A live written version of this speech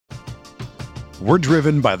We're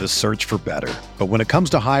driven by the search for better. But when it comes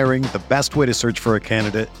to hiring, the best way to search for a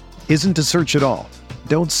candidate isn't to search at all.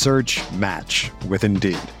 Don't search, match with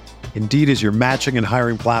Indeed. Indeed is your matching and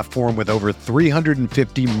hiring platform with over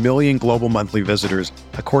 350 million global monthly visitors,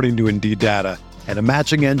 according to Indeed data, and a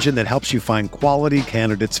matching engine that helps you find quality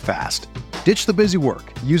candidates fast. Ditch the busy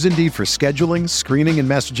work. Use Indeed for scheduling, screening, and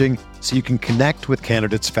messaging so you can connect with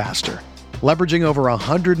candidates faster. Leveraging over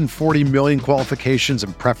 140 million qualifications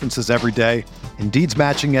and preferences every day, Indeed's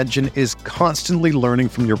matching engine is constantly learning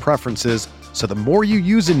from your preferences, so the more you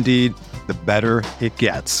use Indeed, the better it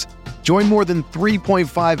gets. Join more than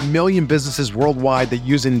 3.5 million businesses worldwide that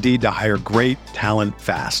use Indeed to hire great talent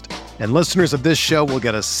fast. And listeners of this show will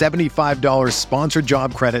get a $75 sponsored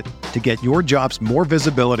job credit to get your jobs more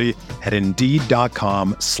visibility at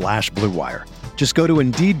Indeed.com/Blue Wire. Just go to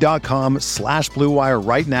Indeed.com/Blue Wire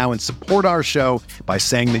right now and support our show by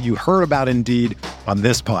saying that you heard about Indeed on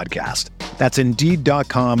this podcast. That's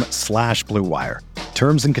Indeed.com/Blue Wire.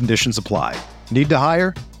 Terms and conditions apply. Need to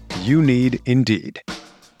hire? You need Indeed.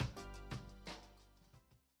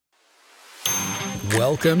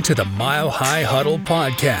 Welcome to the Mile High Huddle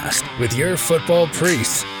podcast with your football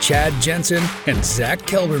priests, Chad Jensen and Zach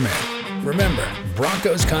Kelberman. Remember,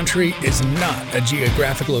 Broncos country is not a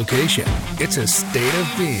geographic location. It's a state of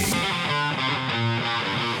being.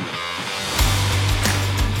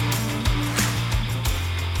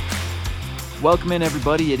 Welcome in,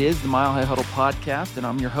 everybody. It is the Mile High Huddle podcast, and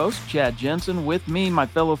I'm your host, Chad Jensen. With me, my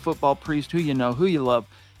fellow football priest, who you know, who you love,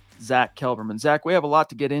 Zach Kelberman. Zach, we have a lot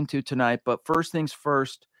to get into tonight, but first things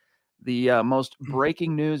first, the most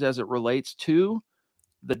breaking news as it relates to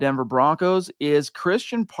the Denver Broncos is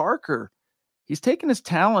Christian Parker. He's taken his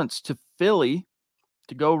talents to Philly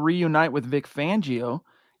to go reunite with Vic Fangio,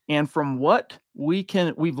 and from what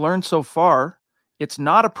we've learned so far, it's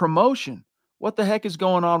not a promotion. What the heck is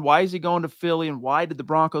going on? Why is he going to Philly, and why did the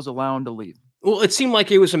Broncos allow him to leave? Well, it seemed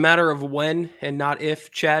like it was a matter of when and not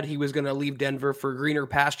if, Chad, he was going to leave Denver for greener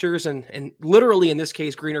pastures, and literally in this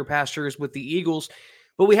case, greener pastures with the Eagles.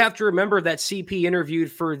 But we have to remember that CP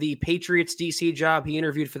interviewed for the Patriots DC job. He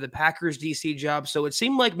interviewed for the Packers DC job. So it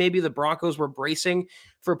seemed like maybe the Broncos were bracing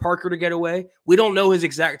for Parker to get away. We don't know his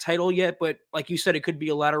exact title yet, but like you said, it could be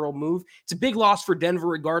a lateral move. It's a big loss for Denver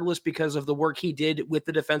regardless because of the work he did with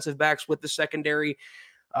the defensive backs, with the secondary.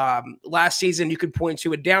 Last season, you could point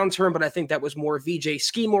to a downturn, but I think that was more VJ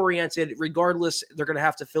scheme oriented. Regardless, they're going to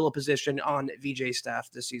have to fill a position on VJ's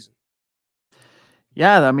staff this season.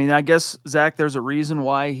 Yeah, I mean, I guess, Zach, there's a reason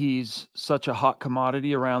why he's such a hot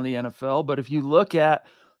commodity around the NFL. But if you look at,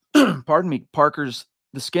 pardon me, the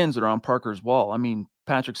skins that are on Parker's wall, I mean,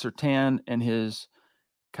 Patrick Surtain and his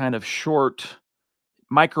kind of short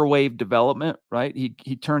microwave development, right?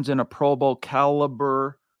 He turns in a Pro Bowl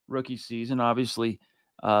caliber rookie season, obviously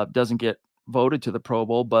doesn't get voted to the Pro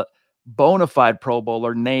Bowl, but bona fide Pro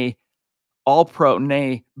Bowler, nay, all-pro,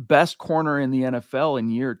 nay, best corner in the NFL in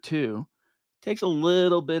year 2. Takes a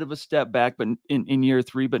little bit of a step back, but in year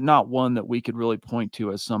 3, but not one that we could really point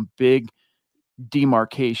to as some big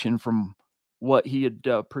demarcation from what he had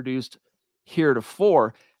produced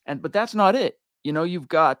heretofore. But that's not it. You know, you've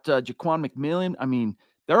got Jaquan McMillan. I mean,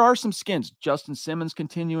 there are some skins. Justin Simmons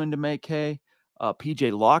continuing to make hay.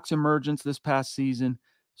 PJ Locke's emergence this past season.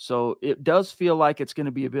 So it does feel like it's going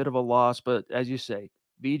to be a bit of a loss. But as you say,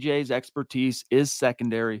 VJ's expertise is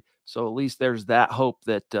secondary. So at least there's that hope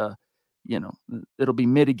that, it'll be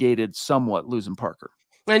mitigated somewhat losing Parker.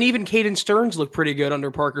 And even Caden Stearns looked pretty good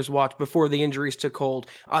under Parker's watch before the injuries took hold.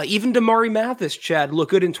 Even Damari Mathis, Chad,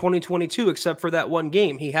 looked good in 2022, except for that one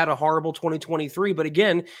game. He had a horrible 2023, but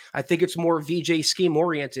again, I think it's more VJ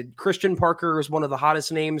scheme-oriented. Christian Parker is one of the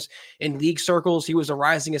hottest names in league circles. He was a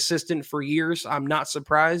rising assistant for years. I'm not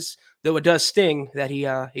surprised, though it does sting that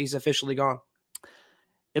he's officially gone.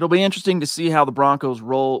 It'll be interesting to see how the Broncos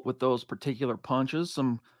roll with those particular punches.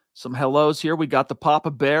 Some hellos here. We got the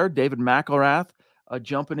Papa Bear, David McElrath,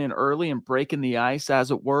 jumping in early and breaking the ice,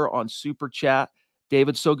 as it were, on Super Chat.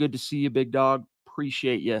 David, so good to see you, big dog.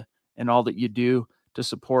 Appreciate you and all that you do to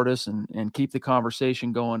support us and keep the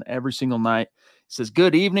conversation going every single night. It says,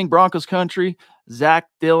 good evening, Broncos country. Zach,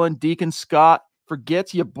 Dylan, Deacon Scott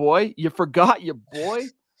forgets you, boy. You forgot you, boy.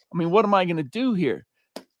 I mean, what am I going to do here?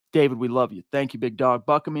 David, we love you. Thank you, big dog.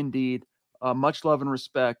 Buckham indeed. Much love and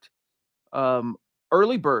respect.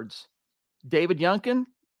 Early birds. David Yunkin,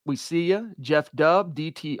 we see you. Jeff Dubb,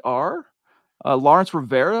 DTR. Lawrence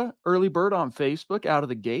Rivera, early bird on Facebook, out of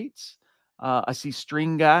the gates. I see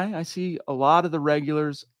String Guy. I see a lot of the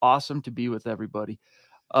regulars. Awesome to be with everybody.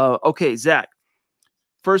 Okay, Zach.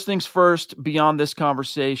 First things first, beyond this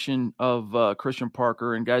conversation of Christian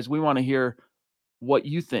Parker, and guys, we want to hear what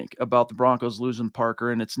you think about the Broncos losing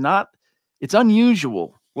Parker. And it's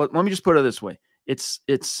unusual. Let me just put it this way.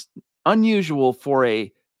 It's unusual for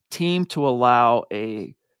a team to allow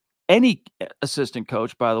any assistant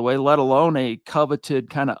coach, by the way, let alone a coveted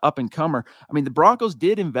kind of up and comer. I mean, the Broncos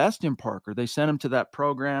did invest in Parker. They sent him to that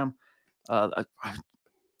program. The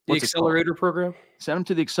accelerator program? Sent him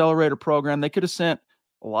to the accelerator program. They could have sent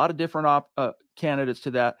a lot of different candidates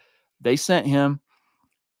to that. They sent him.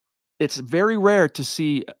 It's very rare to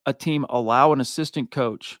see a team allow an assistant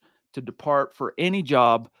coach to depart for any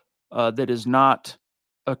job that is not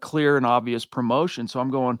a clear and obvious promotion. So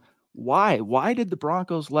I'm going, why? Why did the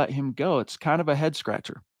Broncos let him go? It's kind of a head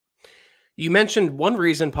scratcher. You mentioned one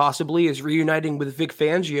reason possibly is reuniting with Vic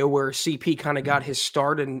Fangio, where CP kind of got his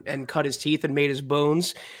start and cut his teeth and made his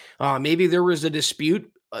bones. Maybe there was a dispute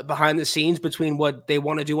behind the scenes between what they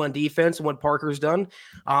want to do on defense and what Parker's done.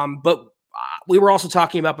 But we were also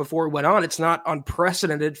talking about before we went on, it's not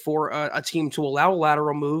unprecedented for a team to allow a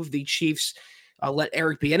lateral move. The Chiefs let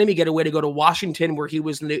Eric Bieniemy get away to go to Washington, where he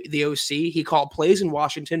was the OC. He called plays in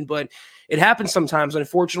Washington, but it happens sometimes.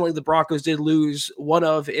 Unfortunately, the Broncos did lose one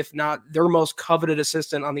of, if not their most coveted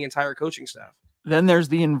assistant on the entire coaching staff. Then there's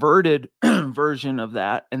the inverted version of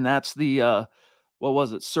that, and that's the,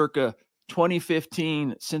 circa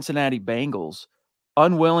 2015 Cincinnati Bengals,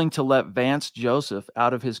 unwilling to let Vance Joseph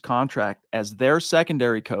out of his contract as their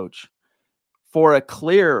secondary coach for a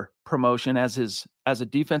clear promotion as a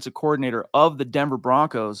defensive coordinator of the Denver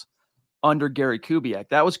Broncos under Gary Kubiak.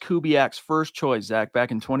 That was Kubiak's first choice, Zach,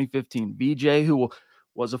 back in 2015. VJ, who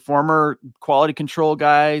was a former quality control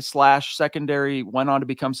guy / secondary, went on to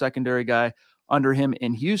become secondary guy under him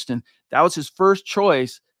in Houston. That was his first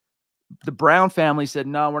choice. The Brown family said,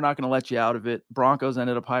 no, we're not going to let you out of it. Broncos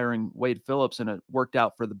ended up hiring Wade Phillips, and it worked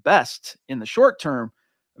out for the best in the short term.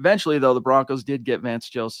 Eventually, though, the Broncos did get Vance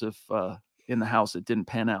Joseph in the house. It didn't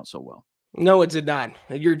pan out so well. No, it did not.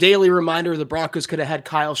 Your daily reminder, the Broncos could have had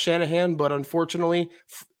Kyle Shanahan, but unfortunately,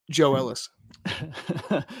 Joe Ellis.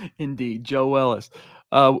 Indeed, Joe Ellis.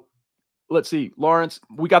 Let's see. Lawrence,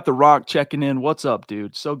 we got The Rock checking in. What's up,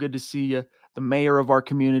 dude? So good to see you. The mayor of our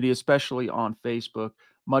community, especially on Facebook.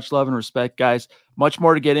 Much love and respect, guys. Much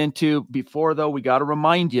more to get into. Before, though, we got to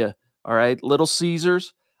remind you, all right, Little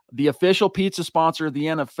Caesars, the official pizza sponsor of the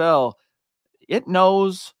NFL, it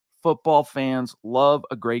knows football fans love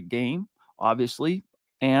a great game, obviously,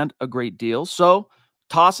 and a great deal. So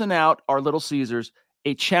tossing out our Little Caesars,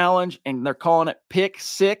 a challenge, and they're calling it Pick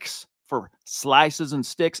Six for slices and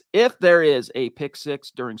sticks. If there is a Pick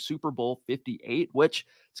Six during Super Bowl 58, which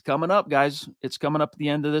it's coming up, guys. It's coming up at the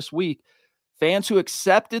end of this week. Fans who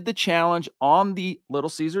accepted the challenge on the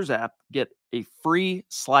Little Caesars app get a free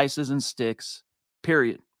slices and sticks,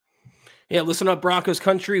 period. Yeah, listen up, Broncos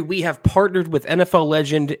country. We have partnered with NFL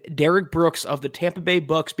legend Derek Brooks of the Tampa Bay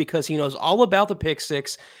Bucks because he knows all about the pick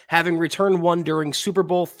six, having returned one during Super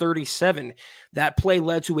Bowl 37. That play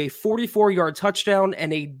led to a 44-yard touchdown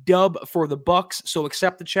and a dub for the Bucks. So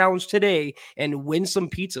accept the challenge today and win some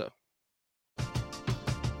pizza.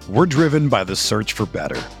 We're driven by the search for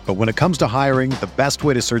better. But when it comes to hiring, the best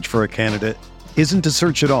way to search for a candidate isn't to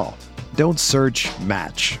search at all. Don't search,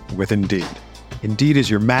 match with Indeed. Indeed is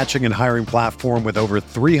your matching and hiring platform with over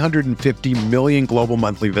 350 million global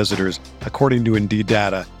monthly visitors, according to Indeed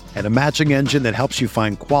data, and a matching engine that helps you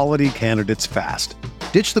find quality candidates fast.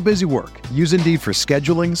 Ditch the busy work. Use Indeed for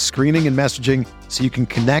scheduling, screening, and messaging so you can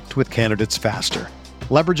connect with candidates faster.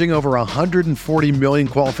 Leveraging over 140 million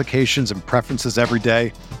qualifications and preferences every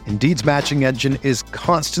day, Indeed's matching engine is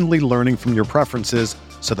constantly learning from your preferences,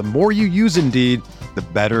 so the more you use Indeed, the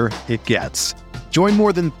better it gets. Join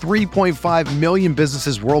more than 3.5 million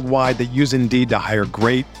businesses worldwide that use Indeed to hire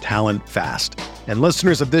great talent fast. And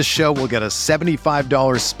listeners of this show will get a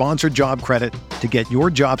 $75 sponsored job credit to get your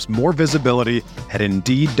jobs more visibility at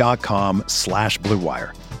Indeed.com/Blue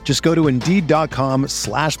Wire. Just go to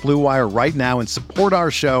Indeed.com/Blue Wire right now and support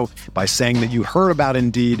our show by saying that you heard about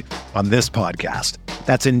Indeed on this podcast.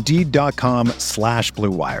 That's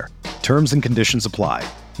Indeed.com/Blue Wire. Terms and conditions apply.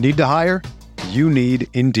 Need to hire? You need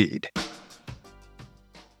Indeed.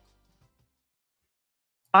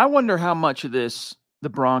 I wonder how much of this, the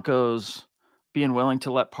Broncos being willing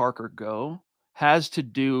to let Parker go, has to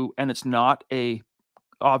do, and it's not a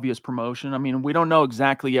obvious promotion. I mean, we don't know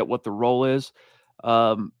exactly yet what the role is.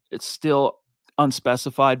 It's still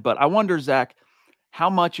unspecified, but I wonder, Zach, how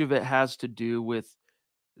much of it has to do with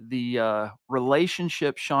the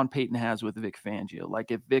relationship Sean Payton has with Vic Fangio. Like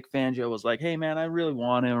if Vic Fangio was like, hey man, I really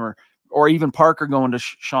want him, or even Parker going to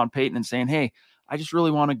Sean Payton and saying, hey, I just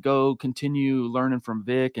really want to go continue learning from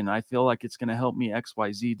Vic, and I feel like it's going to help me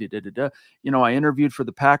XYZ. I interviewed for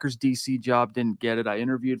the Packers DC job, didn't get it. I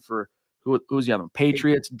interviewed for who's the other one?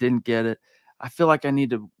 Patriots, didn't get it. I feel like I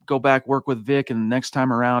need to go back, work with Vic, and the next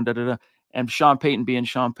time around, And Sean Payton being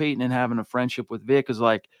Sean Payton and having a friendship with Vic is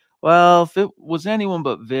like, well, if it was anyone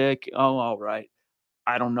but Vic, oh, all right.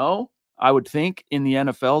 I don't know. I would think in the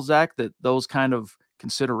NFL, Zach, that those kind of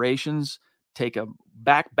considerations take a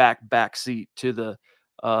back seat to the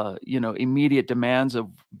immediate demands of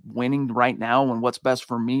winning right now and what's best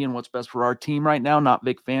for me and what's best for our team right now, not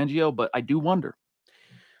Vic Fangio, but I do wonder.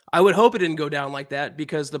 I would hope it didn't go down like that,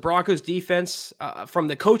 because the Broncos defense, from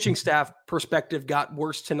the coaching staff perspective, got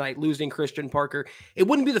worse tonight, losing Christian Parker. It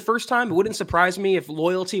wouldn't be the first time. It wouldn't surprise me if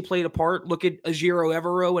loyalty played a part. Look at Ajiro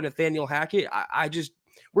Evero and Nathaniel Hackett.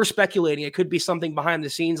 We're speculating. It could be something behind the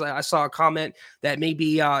scenes. I saw a comment that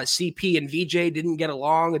maybe CP and VJ didn't get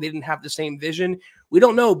along, or they didn't have the same vision. We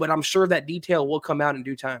don't know, but I'm sure that detail will come out in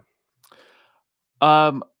due time.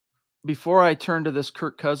 Before I turn to this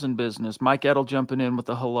Kirk Cousins business, Mike Edel jumping in with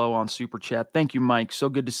a hello on Super Chat. Thank you, Mike. So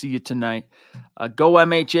good to see you tonight. Go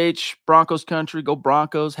MHH, Broncos country. Go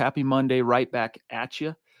Broncos. Happy Monday. Right back at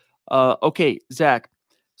you. Okay, Zach.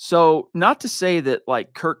 So not to say that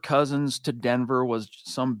like Kirk Cousins to Denver was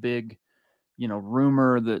some big,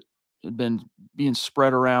 rumor that had been being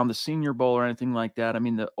spread around the Senior Bowl or anything like that. I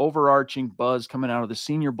mean, the overarching buzz coming out of the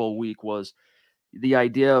Senior Bowl week was the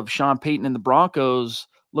idea of Sean Payton and the Broncos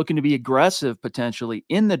looking to be aggressive potentially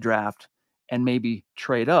in the draft and maybe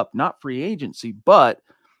trade up, not free agency, but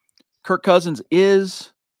Kirk Cousins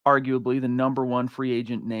is arguably the number one free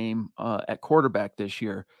agent name at quarterback this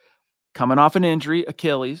year, coming off an injury,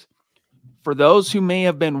 Achilles. For those who may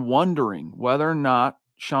have been wondering whether or not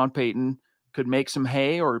Sean Payton could make some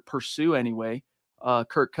hay or pursue anyway,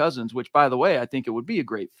 Kirk Cousins, which by the way, I think it would be a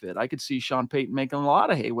great fit. I could see Sean Payton making a lot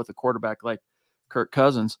of hay with a quarterback like Kirk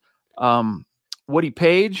Cousins. Woody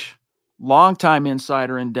Page, longtime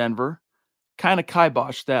insider in Denver, kind of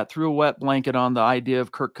kiboshed that, threw a wet blanket on the idea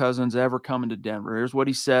of Kirk Cousins ever coming to Denver. Here's what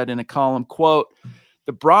he said in a column, quote,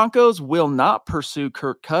 "The Broncos will not pursue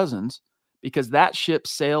Kirk Cousins because that ship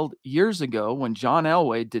sailed years ago when John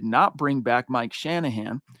Elway did not bring back Mike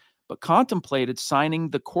Shanahan, but contemplated signing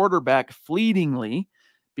the quarterback fleetingly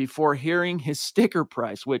before hearing his sticker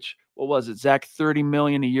price," which, what was it, Zach, $30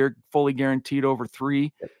 million a year, fully guaranteed over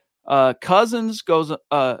 3. Cousins goes,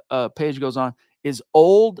 Page goes on, is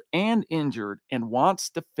old and injured and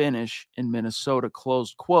wants to finish in Minnesota,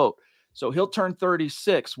 closed quote. So he'll turn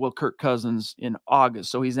 36, will Kirk Cousins, in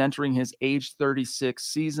August. So he's entering his age 36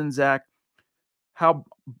 season, Zach. How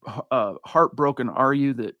heartbroken are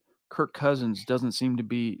you that Kirk Cousins doesn't seem to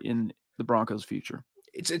be in the Broncos' future?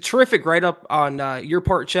 It's a terrific write-up on your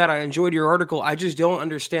part, Chad. I enjoyed your article. I just don't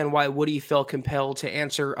understand why Woody felt compelled to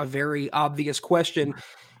answer a very obvious question.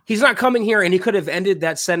 He's not coming here, and he could have ended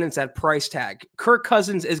that sentence at price tag. Kirk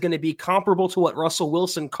Cousins is going to be comparable to what Russell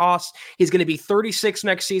Wilson costs. He's going to be 36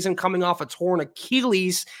 next season, coming off a torn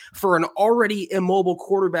Achilles for an already immobile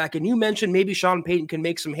quarterback. And you mentioned maybe Sean Payton can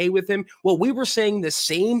make some hay with him. Well, we were saying the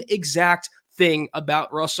same exact thing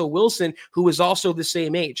about Russell Wilson, who is also the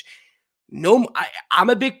same age. No, I'm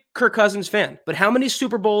a big Kirk Cousins fan, but how many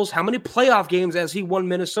Super Bowls, how many playoff games has he won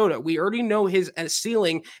Minnesota? We already know his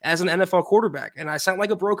ceiling as an NFL quarterback, and I sound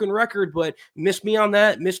like a broken record, but miss me on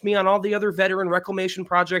that, miss me on all the other veteran reclamation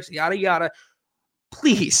projects, yada, yada.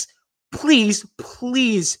 Please, please,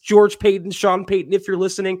 please, George Payton, Sean Payton, if you're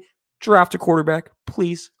listening, draft a quarterback,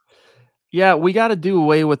 please. Yeah, we got to do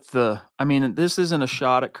away with this isn't a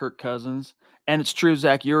shot at Kirk Cousins, and it's true,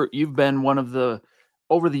 Zach, you've been one of the,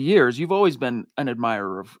 over the years, you've always been an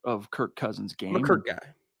admirer of Kirk Cousins' game. I'm a Kirk guy.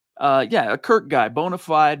 A Kirk guy, bona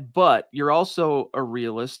fide, but you're also a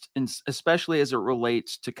realist, and especially as it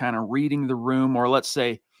relates to kind of reading the room, or let's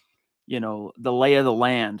say, the lay of the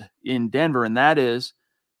land in Denver. And that is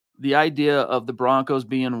the idea of the Broncos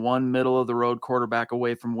being one middle of the road quarterback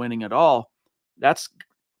away from winning it all. That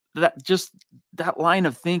line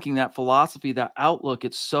of thinking, that philosophy, that outlook,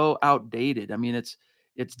 it's so outdated. I mean, it's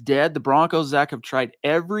dead. The Broncos, Zach, have tried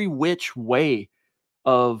every which way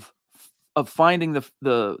of finding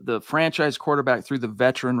the franchise quarterback through the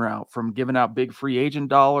veteran route, from giving out big free agent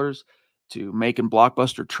dollars to making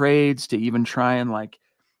blockbuster trades to even trying like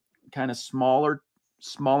kind of smaller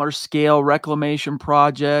scale reclamation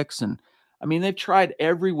projects. And I mean, they've tried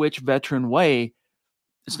every which veteran way.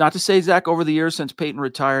 It's not to say, Zach, over the years since Peyton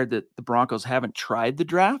retired that the Broncos haven't tried the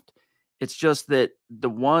draft. It's just that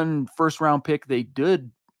the one first-round pick they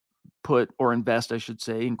did put, or invest, I should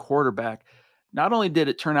say, in quarterback, not only did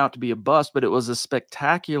it turn out to be a bust, but it was a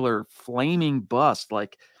spectacular, flaming bust.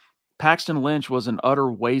 Like, Paxton Lynch was an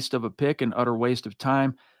utter waste of a pick, an utter waste of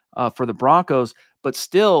time for the Broncos. But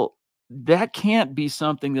still, that can't be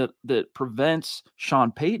something that prevents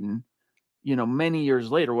Sean Payton, many years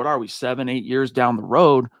later, what are we, 7, 8 years down the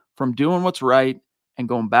road, from doing what's right and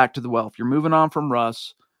going back to the well. If you're moving on from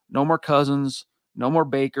Russ, no more Cousins, no more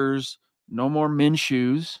Bakers, no more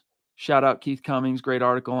Minshews. Shout out Keith Cummings, great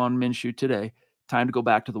article on Minshew today. Time to go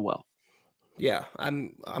back to the well. Yeah,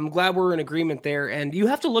 I'm glad we're in agreement there. And you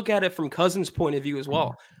have to look at it from Cousins' point of view as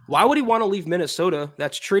well. Why would he want to leave Minnesota?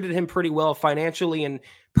 That's treated him pretty well financially and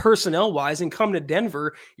personnel-wise, and come to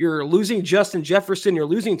Denver. You're losing Justin Jefferson, you're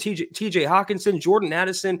losing TJ Hawkinson, Jordan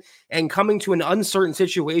Addison, and coming to an uncertain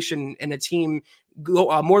situation and a team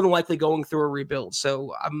more than likely going through a rebuild.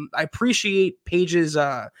 So I appreciate Page's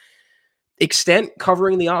extent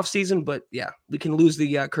covering the offseason, but yeah, we can lose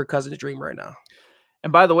the Kirk Cousins dream right now.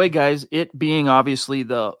 And by the way, guys, it being obviously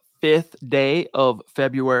the 5th day of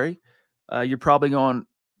February, you're probably going,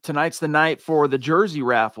 tonight's the night for the jersey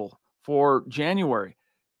raffle for January.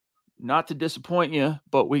 Not to disappoint you,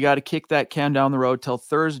 but we got to kick that can down the road till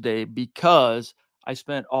Thursday, because I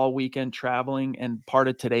spent all weekend traveling and part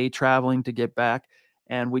of today traveling to get back.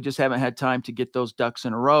 And we just haven't had time to get those ducks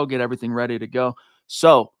in a row, get everything ready to go.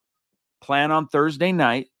 So plan on Thursday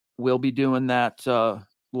night. We'll be doing that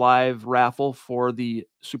live raffle for the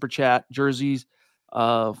Super Chat jerseys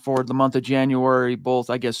for the month of January, both,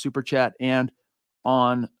 I guess, Super Chat and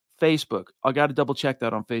on Facebook. I got to double check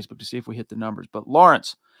that on Facebook to see if we hit the numbers. But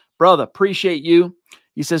Lawrence, brother, appreciate you.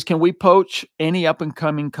 He says, can we poach any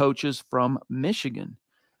up-and-coming coaches from Michigan?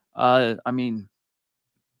 I mean,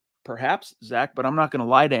 perhaps, Zach, but I'm not going to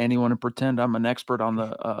lie to anyone and pretend I'm an expert on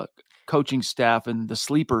the coaching staff and the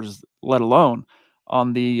sleepers, let alone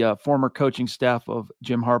on the former coaching staff of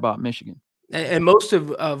Jim Harbaugh at Michigan. And most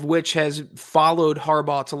of which has followed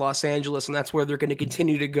Harbaugh to Los Angeles, and that's where they're going to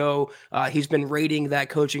continue to go. He's been rating that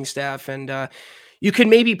coaching staff, and you can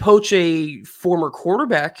maybe poach a former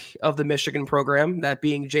quarterback of the Michigan program, that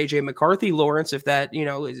being J.J. McCarthy, Lawrence, if that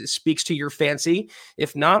speaks to your fancy.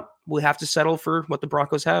 If not, we'll have to settle for what the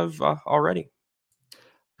Broncos have already.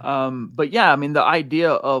 But yeah, I mean, the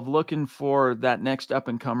idea of looking for that next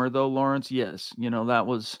up-and-comer, though, Lawrence, yes, that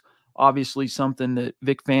was obviously something that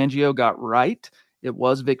Vic Fangio got right. It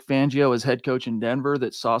was Vic Fangio as head coach in Denver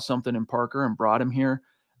that saw something in Parker and brought him here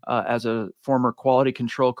as a former quality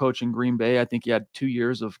control coach in Green Bay. I think he had 2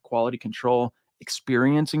 years of quality control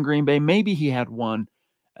experience in Green Bay. Maybe he had one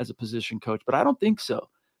as a position coach, but I don't think so.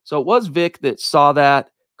 So it was Vic that saw that,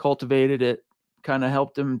 cultivated it, kind of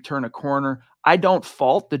helped him turn a corner. I don't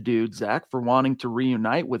fault the dude, Zach, for wanting to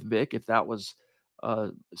reunite with Vic if that was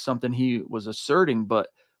something he was asserting. But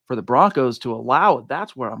for the Broncos to allow it,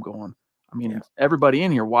 that's where I'm going. I mean, Everybody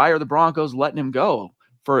in here, why are the Broncos letting him go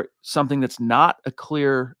for something that's not a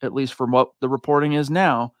clear, at least from what the reporting is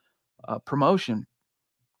now, promotion?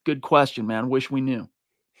 Good question, man. Wish we knew.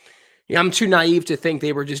 Yeah, I'm too naive to think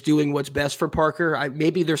they were just doing what's best for Parker.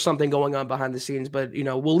 Maybe there's something going on behind the scenes, but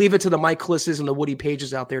we'll leave it to the Mike Klisses and the Woody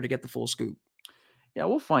Pages out there to get the full scoop. Yeah,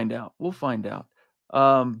 we'll find out.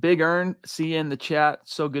 Big Earn, see you in the chat.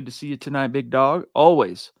 So good to see you tonight, big dog.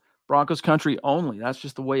 Always. Broncos country only. That's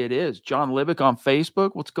just the way it is. John Libick on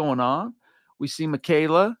Facebook. What's going on? We see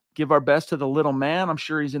Michaela. Give our best to the little man. I'm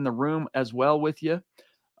sure he's in the room as well with you.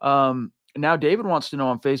 Now David wants to know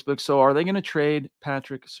on Facebook, so are they going to trade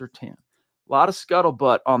Patrick Surtain? A lot of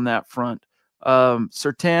scuttlebutt on that front.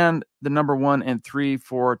 Surtain, the number 1 and 3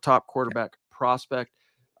 for top quarterback prospect.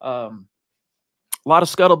 A lot of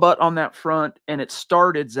scuttlebutt on that front, and it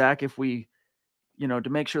started, Zach, if we, to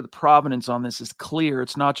make sure the provenance on this is clear.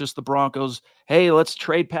 It's not just the Broncos, hey, let's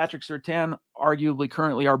trade Patrick Surtain, arguably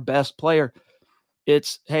currently our best player.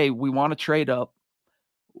 It's, hey, we want to trade up.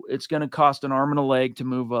 It's going to cost an arm and a leg to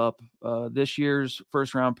move up. This year's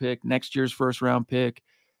first-round pick, next year's first-round pick,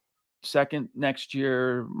 second next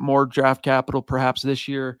year, more draft capital perhaps this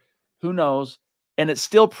year. Who knows? And it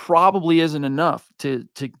still probably isn't enough to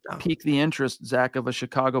pique the interest, Zach, of a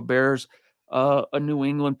Chicago Bears, a New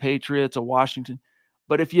England Patriots, a Washington.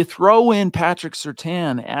 But if you throw in Patrick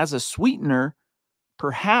Surtain as a sweetener,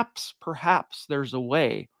 perhaps there's a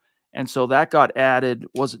way. And so that got added.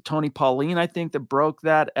 Was it Tony Pauline, I think, that broke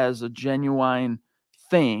that as a genuine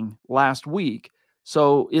thing last week?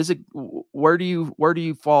 So where do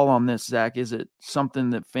you fall on this, Zach? Is it something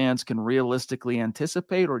that fans can realistically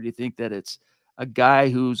anticipate, or do you think that it's a guy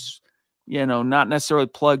who's, not necessarily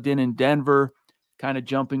plugged in Denver, kind of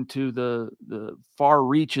jumping to the far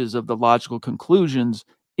reaches of the logical conclusions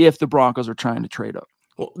if the Broncos are trying to trade up?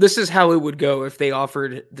 Well, this is how it would go if they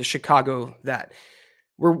offered the Chicago that.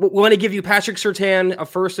 We want to give you Patrick Surtain, a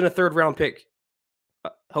first and a third round pick,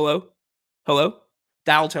 Hello?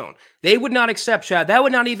 Dial tone. They would not accept, Chad. That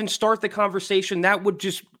would not even start the conversation. That would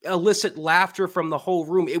just elicit laughter from the whole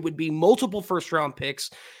room. It would be multiple first-round picks,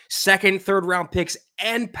 second, third-round picks,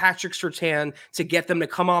 and Patrick Surtain to get them to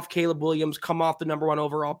come off Caleb Williams, come off the number 1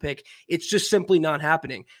 overall pick. It's just simply not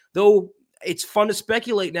happening. Though it's fun to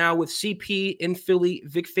speculate now with CP in Philly,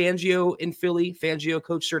 Vic Fangio in Philly, Fangio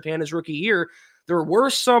coach Surtain his rookie year. There were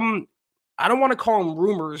some, I don't want to call them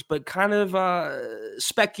rumors, but kind of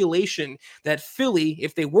speculation that Philly,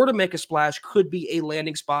 if they were to make a splash, could be a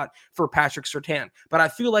landing spot for Patrick Surtain. But I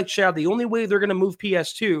feel like, Chad, the only way they're going to move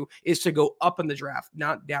PS2 is to go up in the draft,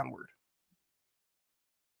 not downward.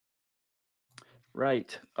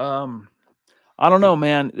 Right. I don't know,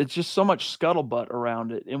 man. It's just so much scuttlebutt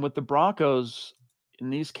around it. And with the Broncos, in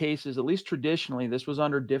these cases, at least traditionally, this was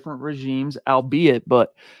under different regimes, albeit,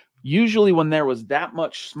 but usually when there was that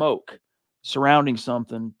much smoke surrounding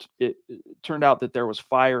something, it turned out that there was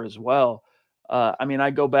fire as well. I mean, I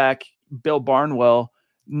go back, Bill Barnwell,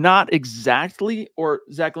 not exactly, or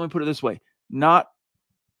Zach, let me put it this way, not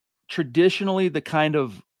traditionally the kind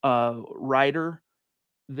of writer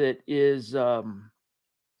that is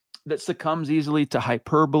that succumbs easily to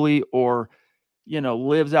hyperbole or,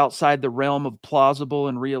 lives outside the realm of plausible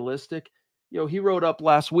and realistic. He wrote up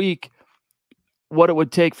last week what it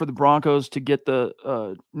would take for the Broncos to get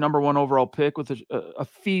the number 1 overall pick with a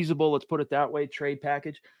feasible, let's put it that way, trade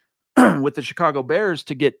package with the Chicago Bears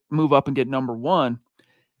to move up and get number 1.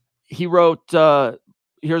 He wrote,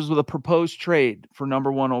 here's the proposed trade for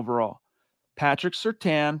number 1 overall. Patrick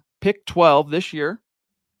Surtain, pick 12 this year,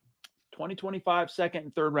 2025 second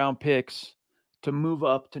and third round picks to move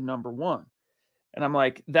up to number 1. And I'm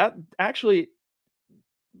like, that actually,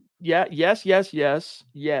 yeah, yes.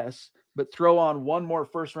 But throw on one more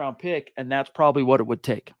first round pick, and that's probably what it would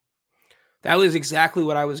take. That was exactly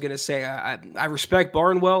what I was going to say. I respect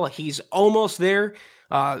Barnwell. He's almost there.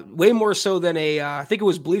 Way more so than I think it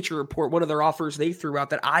was Bleacher Report, one of their offers they threw out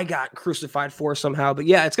that I got crucified for somehow. But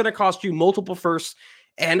yeah, it's going to cost you multiple firsts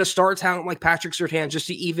and a star talent like Patrick Surtain just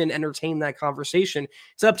to even entertain that conversation.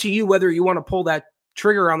 It's up to you whether you want to pull that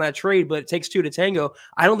trigger on that trade, but it takes 2 to tango.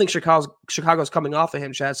 I don't think Chicago's coming off of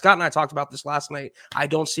him, Chad. Scott and I talked about this last night. I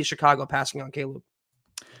don't see Chicago passing on Caleb.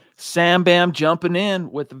 Sam Bam jumping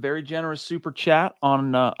in with a very generous super chat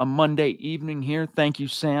on a Monday evening here. Thank you,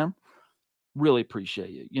 Sam. Really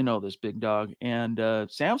appreciate you. You know this, big dog. And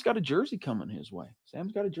Sam's got a jersey coming his way.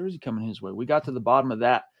 We got to the bottom of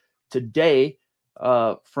that today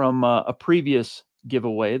from a previous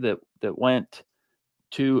giveaway that went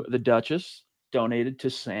to the Duchess, donated to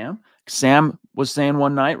Sam. Sam was saying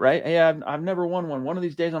one night, right? Hey, I've never won one. One of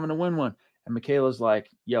these days I'm going to win one. And Michaela's like,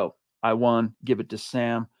 yo, I won. Give it to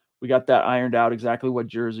Sam. We got that ironed out, exactly what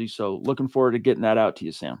jersey. So looking forward to getting that out to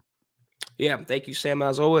you, Sam. Yeah, thank you, Sam,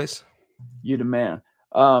 as always. You the man.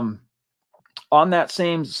 On that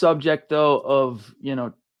same subject, though, of,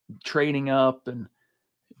 trading up and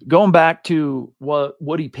going back to what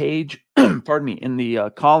Woody Page, pardon me, in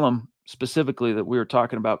the column specifically that we were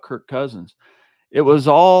talking about Kirk Cousins, it was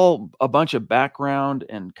all a bunch of background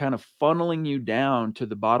and kind of funneling you down to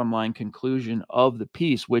the bottom line conclusion of the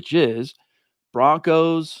piece, which is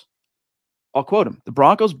Broncos. I'll quote him. The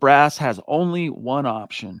Broncos brass has only one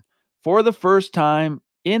option. For the first time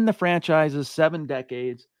in the franchise's 7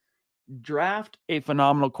 decades, draft a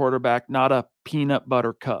phenomenal quarterback, not a peanut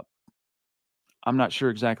butter cup. I'm not sure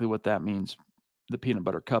exactly what that means, the peanut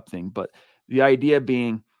butter cup thing, but the idea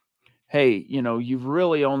being, hey, you've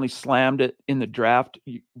really only slammed it in the draft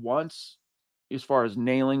once as far as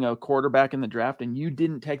nailing a quarterback in the draft, and you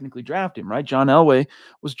didn't technically draft him, right? John Elway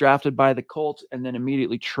was drafted by the Colts and then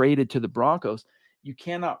immediately traded to the Broncos. You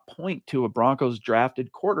cannot point to a Broncos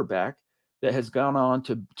drafted quarterback that has gone on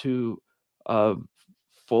to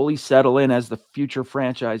fully settle in as the future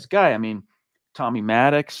franchise guy. I mean, Tommy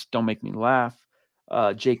Maddox, don't make me laugh.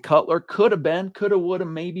 Jay Cutler could have been, would have,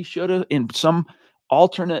 maybe should have in some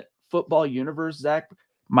alternate football universe. Zach,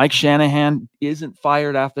 Mike Shanahan isn't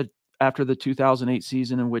fired after the 2008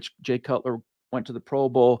 season in which Jay Cutler went to the Pro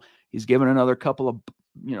Bowl. He's given another couple of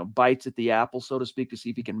bites at the apple, so to speak, to see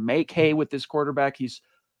if he can make hay with this quarterback he's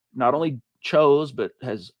not only chose but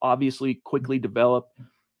has obviously quickly developed.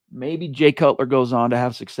 Maybe Jay Cutler goes on to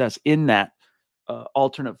have success in that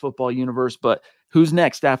alternate football universe, but who's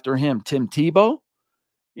next after him? Tim Tebow?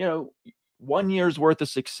 1 year's worth of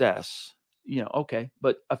success. Okay,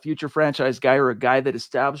 but a future franchise guy or a guy that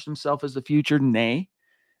established himself as the future, nay.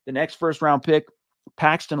 The next first round pick,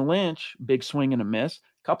 Paxton Lynch, big swing and a miss.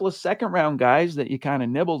 A couple of second round guys that you kind of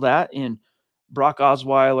nibbled at in Brock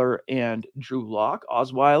Osweiler and Drew Lock.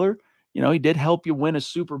 Osweiler, he did help you win a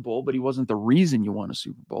Super Bowl, but he wasn't the reason you won a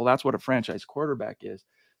Super Bowl. That's what a franchise quarterback is.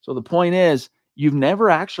 So the point is, you've never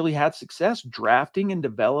actually had success drafting and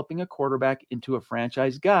developing a quarterback into a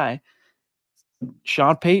franchise guy.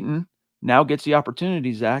 Sean Payton now gets the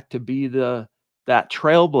opportunity, Zach, to be that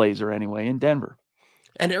trailblazer anyway in Denver.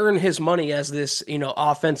 And earn his money as this,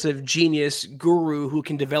 offensive genius guru who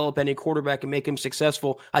can develop any quarterback and make him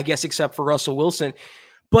successful, I guess, except for Russell Wilson.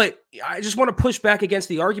 But I just want to push back against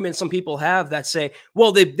the argument some people have that say,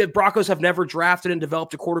 well, the Broncos have never drafted and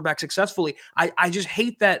developed a quarterback successfully. I just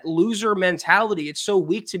hate that loser mentality. It's so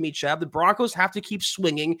weak to me, Chad. The Broncos have to keep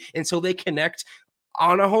swinging until they connect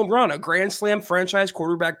on a home run, a grand slam franchise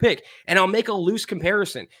quarterback pick. And I'll make a loose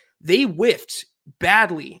comparison. They whiffed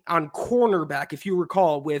badly on cornerback, if you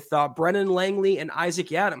recall, with Brennan Langley and Isaac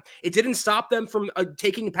Yiadom. It didn't stop them from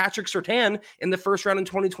taking Patrick Surtain in the first round in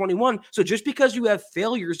 2021. So just because you have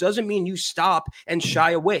failures doesn't mean you stop and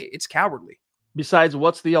shy away. It's cowardly. Besides,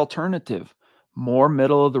 what's the alternative? More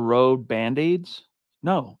middle of the road Band-Aids?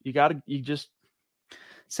 No,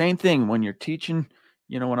 same thing when you're teaching,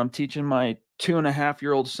 when I'm teaching my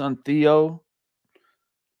 2.5-year-old son, Theo,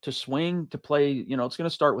 to swing, to play, it's going to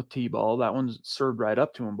start with T-ball. That one's served right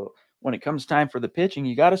up to him. But when it comes time for the pitching,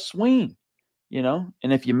 you got to swing, and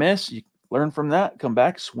if you miss, you learn from that, come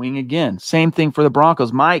back, swing again. Same thing for the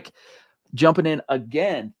Broncos. Mike, jumping in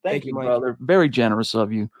again. Thank you, Mike. Brother. Very generous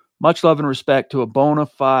of you. Much love and respect to a bona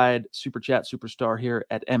fide Super Chat superstar here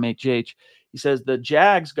at MHH. He says the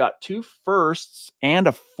Jags got 2 firsts and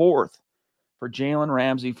a 4th for Jalen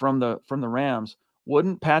Ramsey from the Rams.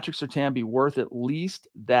 Wouldn't Patrick Surtain be worth at least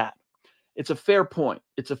that? It's a fair point.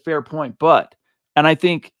 But, and I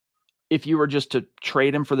think if you were just to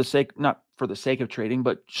trade him not for the sake of trading,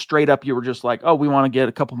 but straight up, you were just like, oh, we want to get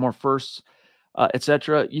a couple more firsts,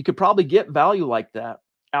 etc. You could probably get value like that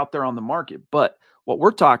out there on the market. But what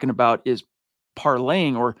we're talking about is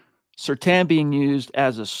parlaying or Surtain being used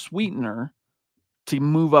as a sweetener to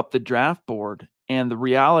move up the draft board. And the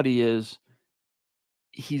reality is,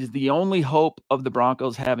 he's the only hope of the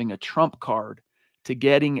Broncos having a trump card to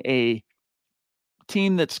getting a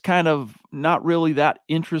team that's kind of not really that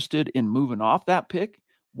interested in moving off that pick,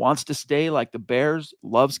 wants to stay like the Bears,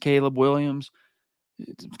 loves Caleb Williams.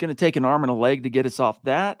 It's going to take an arm and a leg to get us off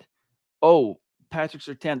that. Oh, Patrick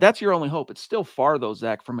Surtain, that's your only hope. It's still far, though,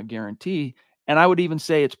 Zach, from a guarantee. And I would even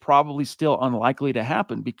say it's probably still unlikely to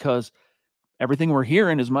happen because everything we're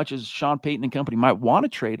hearing, as much as Sean Payton and company might want to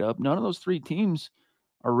trade up, none of those 3 teams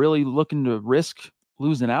are really looking to risk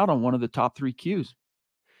losing out on one of the top 3 Qs.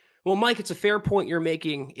 Well, Mike, it's a fair point you're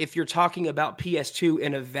making if you're talking about PS2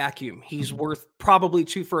 in a vacuum. He's worth probably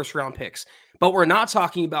 2 first-round picks. But we're not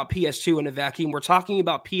talking about PS2 in a vacuum. We're talking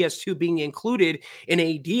about PS2 being included in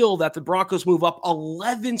a deal that the Broncos move up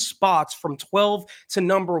 11 spots from 12 to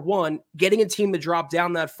number 1, getting a team to drop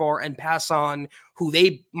down that far and pass on who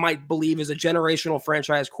they might believe is a generational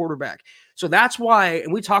franchise quarterback. So that's why,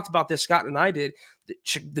 and we talked about this, Scott and I did,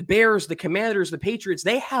 the Bears, the Commanders, the Patriots,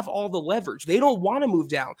 they have all the leverage. They don't want to move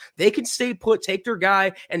down. They can stay put, take their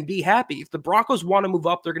guy, and be happy. If the Broncos want to move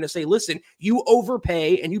up, they're going to say, listen, you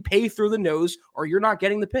overpay and you pay through the nose or you're not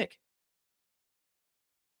getting the pick.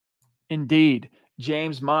 Indeed.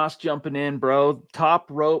 James Moss jumping in, bro. Top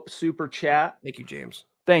rope super chat. Thank you, James.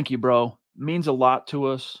 Thank you, bro. Means a lot to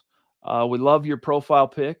us. We love your profile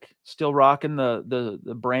pic. Still rocking the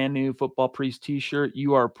brand new Football Priest t-shirt.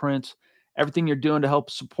 You are Prince. Everything you're doing to help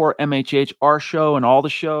support MHH, our show, and all the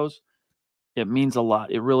shows, it means a lot.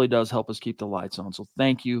 It really does help us keep the lights on. So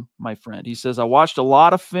thank you, my friend. He says, I watched a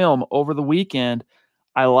lot of film over the weekend.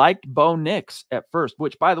 I liked Bo Nix at first,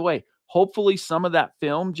 which, by the way, hopefully some of that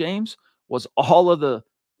film, James, was all of the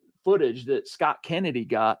footage that Scott Kennedy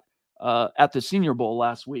got at the Senior Bowl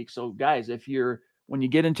last week. So, guys, when you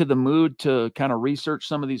get into the mood to kind of research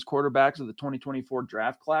some of these quarterbacks of the 2024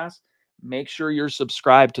 draft class, make sure you're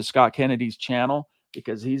subscribed to Scott Kennedy's channel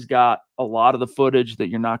because he's got a lot of the footage that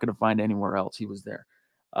you're not going to find anywhere else. He was there.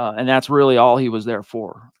 And that's really all he was there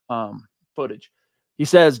for, footage. He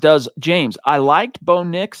says, James, I liked Bo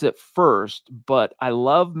Nix at first, but I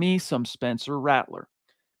love me some Spencer Rattler.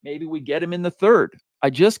 Maybe we get him in the 3rd.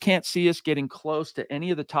 I just can't see us getting close to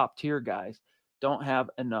any of the top tier guys. Don't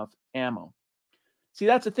have enough ammo. See,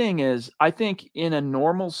 that's the thing is, I think in a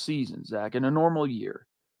normal season, Zach, in a normal year,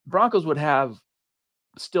 Broncos would have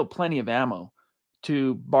still plenty of ammo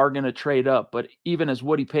to bargain a trade up. But even as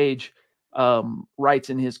Woody Page writes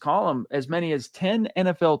in his column, as many as 10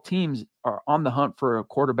 NFL teams are on the hunt for a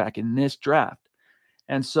quarterback in this draft.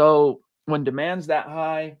 And so when demand's that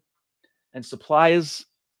high and supply is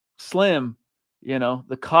slim,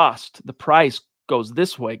 the price goes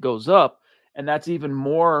this way, goes up. And that's even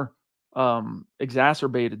more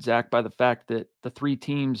exacerbated, Zach, by the fact that the 3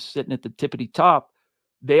 teams sitting at the tippity top,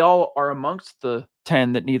 they all are amongst the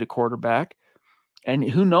 10 that need a quarterback. And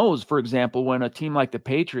who knows, for example, when a team like the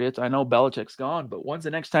Patriots, I know Belichick's gone, but when's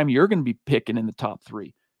the next time you're going to be picking in the top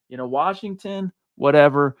 3? Washington,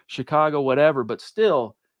 whatever, Chicago, whatever, but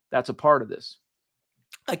still, that's a part of this.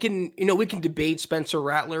 We can debate Spencer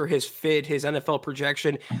Rattler, his fit, his NFL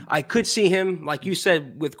projection. I could see him, like you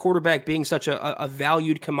said, with quarterback being such a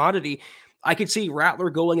valued commodity. I could see Rattler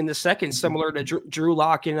going in the second, similar to Drew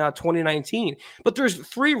Lock in 2019. But there's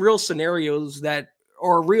 3 real scenarios that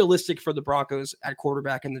are realistic for the Broncos at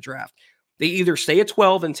quarterback in the draft. They either stay at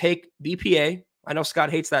 12 and take BPA. I know Scott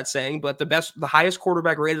hates that saying, but the highest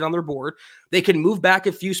quarterback rated on their board. They can move back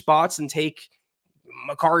a few spots and take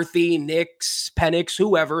McCarthy, Nix, Penix,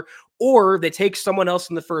 whoever, or they take someone else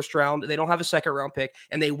in the first round. They don't have a second round pick,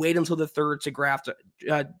 and they wait until the third to grab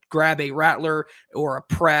a Rattler or a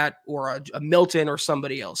Pratt or a Milton or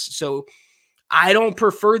somebody else. So I don't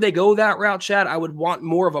prefer they go that route, Chad. I would want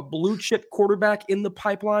more of a blue chip quarterback in the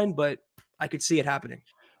pipeline, but I could see it happening.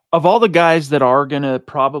 Of all the guys that are going to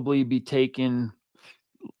probably be taken,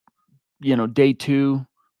 day 2,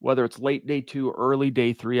 whether it's late day 2, early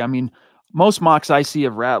day 3, I mean, most mocks I see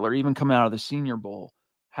of Rattler, even coming out of the Senior Bowl,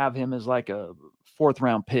 have him as like a 4th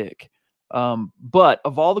round pick. But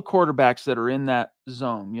of all the quarterbacks that are in that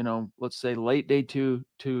zone, let's say late day 2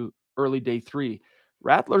 to early day 3,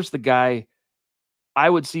 Rattler's the guy I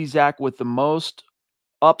would see, Zach, with the most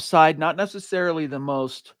upside, not necessarily the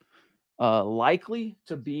most likely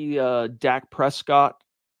to be Dak Prescott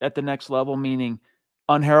at the next level, meaning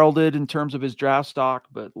unheralded in terms of his draft stock,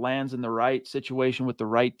 but lands in the right situation with the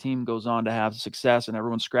right team, goes on to have success, and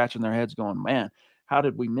everyone's scratching their heads going, man, how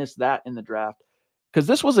did we miss that in the draft? Because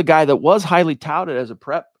this was a guy that was highly touted as a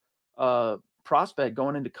prep prospect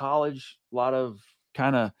going into college, a lot of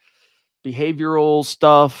kind of behavioral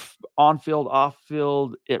stuff, on-field,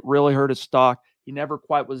 off-field. It really hurt his stock. He never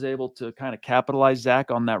quite was able to kind of capitalize,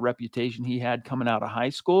 Zach, on that reputation he had coming out of high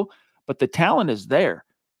school, but the talent is there.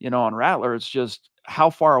 On Rattler, it's just how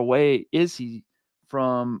far away is he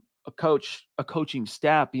from a coaching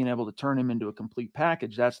staff being able to turn him into a complete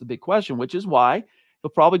package? That's the big question, which is why he'll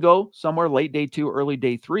probably go somewhere late day 2, early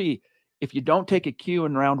day 3. If you don't take a Q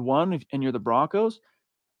in round 1 and you're the Broncos,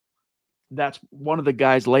 that's one of the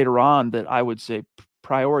guys later on that I would say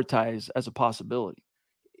prioritize as a possibility.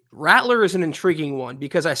 Rattler is an intriguing one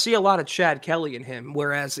because I see a lot of Chad Kelly in him,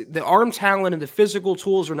 whereas the arm talent and the physical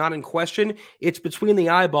tools are not in question. It's between the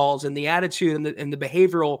eyeballs and the attitude and the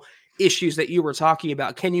behavioral issues that you were talking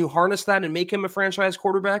about. Can you harness that and make him a franchise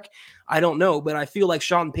quarterback? I don't know, but I feel like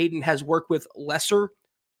Sean Payton has worked with lesser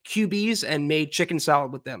QBs and made chicken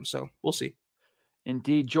salad with them. So we'll see.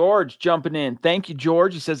 Indeed. George jumping in. Thank you,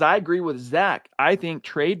 George. He says, I agree with Zach. I think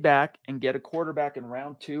trade back and get a quarterback in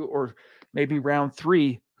round 2 or maybe round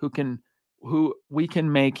 3 who we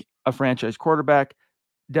can make a franchise quarterback.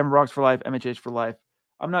 Denver Broncos for life, MHH for life.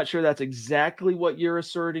 I'm not sure that's exactly what you're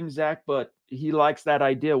asserting, Zach, but he likes that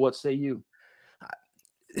idea. What say you?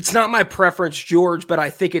 It's not my preference, George, but I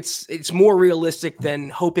think it's more realistic than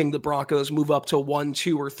hoping the Broncos move up to 1,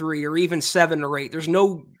 2, or 3, or even 7 or 8. There's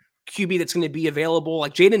no QB that's going to be available.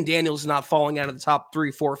 Like Jaden Daniels is not falling out of the top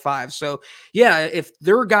 3, 4, 5. So yeah, if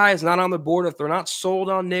their guy is not on the board, if they're not sold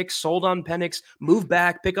on Nix, sold on Penix, move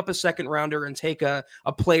back, pick up a second rounder and take a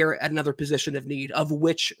player at another position of need, of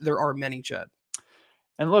which there are many, Chad.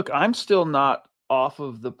 And look, I'm still not off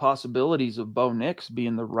of the possibilities of Bo Nix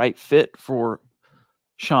being the right fit for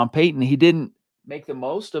Sean Payton. He didn't make the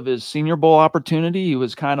most of his Senior Bowl opportunity. He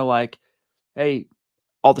was kind of like, hey,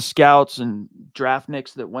 all the scouts and draft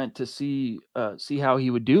nicks that went to see how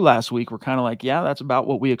he would do last week were kind of like, yeah, that's about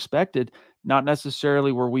what we expected. Not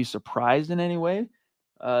necessarily were we surprised in any way.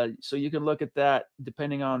 So you can look at that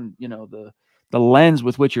depending on, the lens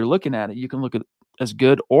with which you're looking at it. You can look at it as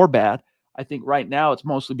good or bad. I think right now it's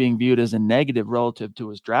mostly being viewed as a negative relative to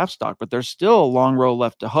his draft stock, but there's still a long road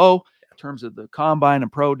left to hoe in terms of the combine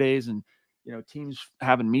and pro days and, teams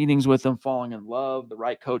having meetings with him, falling in love, the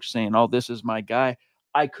right coach saying, oh, this is my guy.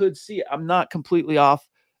 I could see it. I'm not completely off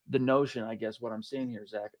the notion, I guess, what I'm saying here,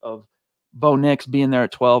 Zach, of Bo Nix being there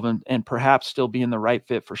at 12 and perhaps still being the right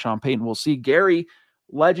fit for Sean Payton. We'll see. Gary,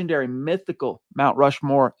 legendary, mythical Mount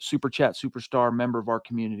Rushmore Super Chat superstar, member of our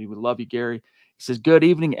community. We love you, Gary. He says, good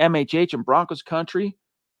evening, MHH and Broncos country.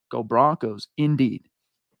 Go Broncos, indeed.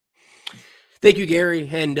 Thank you, Gary.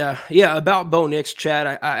 And about Bo Nix, Chad,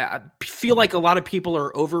 I feel like a lot of people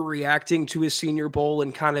are overreacting to his Senior Bowl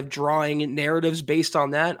and kind of drawing narratives based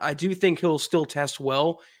on that. I do think he'll still test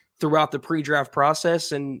well throughout the pre-draft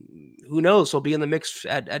process, and who knows, he'll be in the mix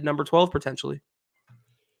at number 12 potentially.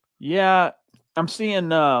 Yeah, I'm seeing,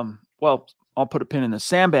 well, I'll put a pin in this.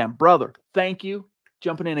 Sam Bam, brother, thank you.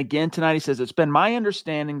 Jumping in again tonight. He says, it's been my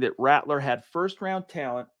understanding that Rattler had first-round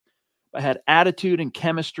talent, but had attitude and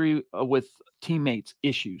chemistry with teammates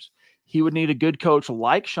issues. He would need a good coach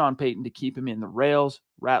like Sean Payton to keep him in the rails.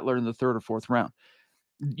 Rattler in the 3rd or 4th round.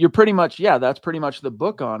 You're pretty much, that's pretty much the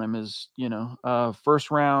book on him is,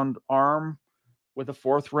 first-round arm with a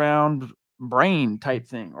 4th round brain type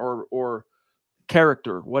thing or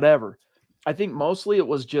character, whatever. I think mostly it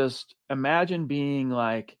was just imagine being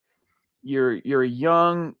like you're a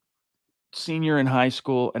young senior in high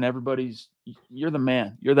school and you're the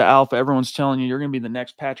man, you're the alpha. Everyone's telling you you're going to be the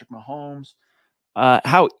next Patrick Mahomes.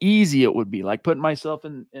 How easy it would be, like putting myself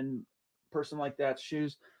in person like that's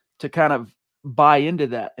shoes to kind of buy into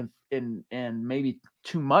that and maybe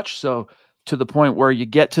too much so to the point where you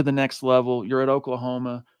get to the next level. You're at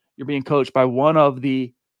Oklahoma. You're being coached by one of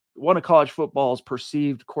college football's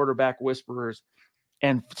perceived quarterback whisperers.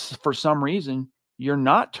 And for some reason, you're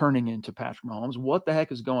not turning into Patrick Mahomes. What the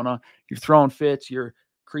heck is going on? You're throwing fits. You're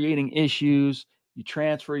creating issues. You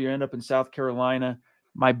transfer. You end up in South Carolina.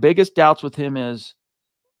 My biggest doubts with him is,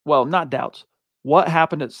 well, not doubts. What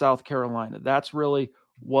happened at South Carolina? That's really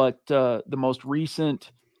what the most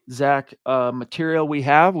recent Zach material we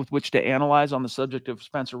have with which to analyze on the subject of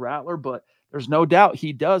Spencer Rattler. But there's no doubt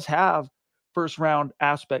he does have first-round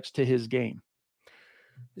aspects to his game.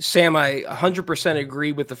 Sam, I 100%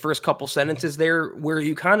 agree with the first couple sentences there. Where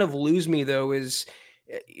you kind of lose me, though, is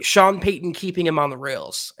Sean Payton keeping him on the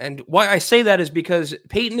rails. And why I say that is because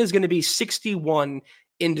Payton is going to be 61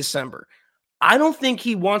 in December. I don't think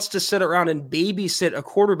he wants to sit around and babysit a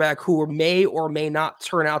quarterback who may or may not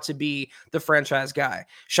turn out to be the franchise guy.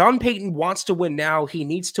 Sean Payton wants to win now. He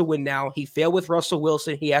needs to win now. He failed with Russell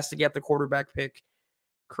Wilson. He has to get the quarterback pick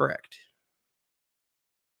correct.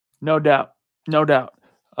 No doubt. No doubt.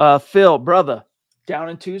 Phil, brother, down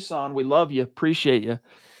in Tucson, we love you. Appreciate you.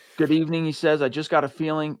 Good evening. He says, I just got a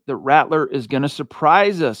feeling that Rattler is going to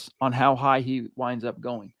surprise us on how high he winds up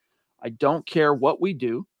going. I don't care what we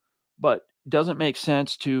do, but it doesn't make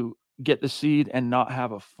sense to get the seed and not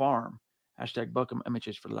have a farm. Hashtag Buckham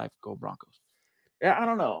MHH for life. Go Broncos. Yeah, I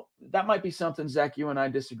don't know. That might be something, Zach, you and I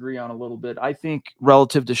disagree on a little bit. I think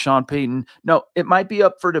relative to Sean Payton, no, it might be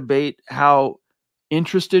up for debate how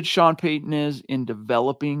interested Sean Payton is in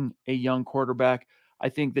developing a young quarterback. I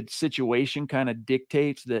think that situation kind of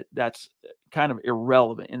dictates that that's kind of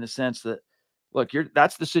irrelevant in the sense that, look,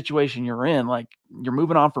 that's the situation you're in. Like, you're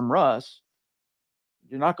moving on from Russ.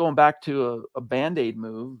 You're not going back to a Band-Aid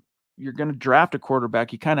move. You're going to draft a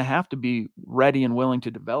quarterback. You kind of have to be ready and willing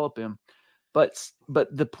to develop him. But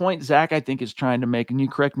the point Zach, I think, is trying to make, and you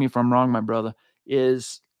correct me if I'm wrong, my brother,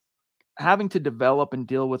 is having to develop and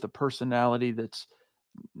deal with a personality that's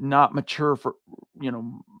not mature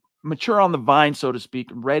mature on the vine, so to speak,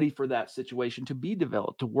 ready for that situation to be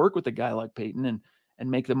developed, to work with a guy like Payton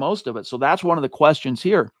and make the most of it. So that's one of the questions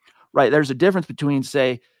here, right? There's a difference between,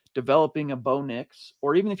 say, developing a Bo Nix,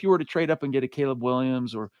 or even if you were to trade up and get a Caleb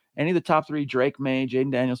Williams or any of the top 3, Drake May,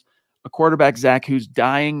 Jaden Daniels, a quarterback, Zach, who's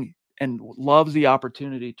dying and loves the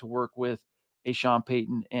opportunity to work with a Sean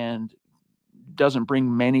Payton and doesn't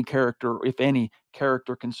bring many character, if any,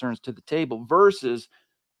 character concerns to the table, versus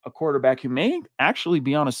a quarterback who may actually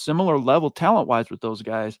be on a similar level talent-wise with those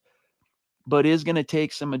guys, but is going to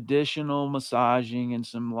take some additional massaging and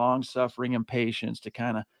some long-suffering and patience to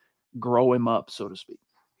kind of grow him up, so to speak.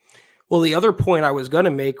 Well, the other point I was going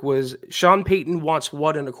to make was Sean Payton wants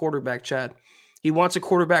what in a quarterback, Chad? He wants a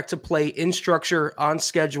quarterback to play in structure, on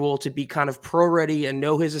schedule, to be kind of pro-ready and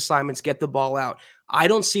know his assignments, get the ball out. I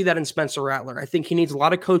don't see that in Spencer Rattler. I think he needs a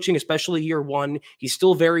lot of coaching, especially year one. He's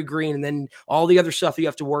still very green, and then all the other stuff you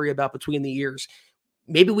have to worry about between the years.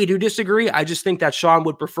 Maybe we do disagree. I just think that Sean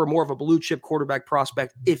would prefer more of a blue-chip quarterback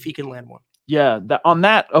prospect if he can land one. Yeah,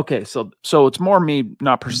 okay, so it's more me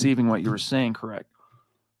not perceiving what you were saying correct.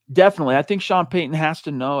 Definitely. I think Sean Payton has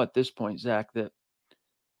to know at this point, Zach, that,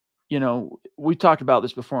 we talked about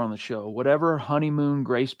this before on the show. Whatever honeymoon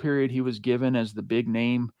grace period he was given as the big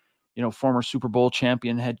name, former Super Bowl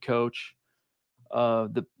champion head coach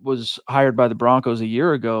that was hired by the Broncos a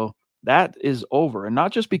year ago, that is over. And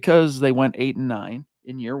not just because they went 8-9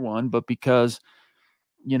 in year one, but because,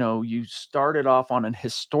 you started off on an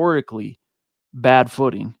historically bad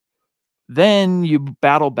footing. Then you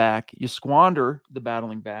battle back, you squander the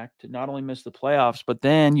battling back to not only miss the playoffs, but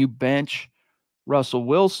then you bench Russell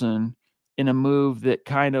Wilson in a move that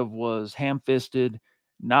kind of was ham-fisted,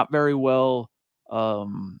 not very well.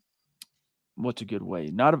 What's a good way?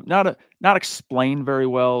 Not explained very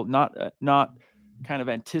well. Not kind of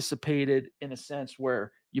anticipated in a sense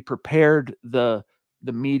where you prepared the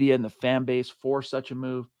the media and the fan base for such a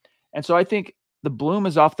move. And so I think the bloom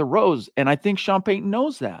is off the rose. And I think Sean Payton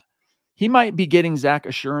knows that. He might be getting Zach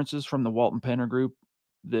assurances from the Walton Penner Group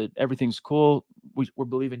that everything's cool. We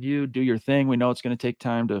believe in you. Do your thing. We know it's going to take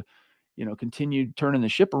time to, continue turning the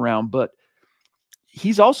ship around. But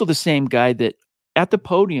he's also the same guy that at the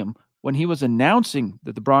podium, when he was announcing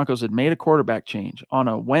that the Broncos had made a quarterback change on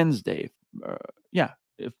a Wednesday,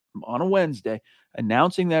 on a Wednesday,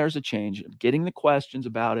 announcing there's a change, getting the questions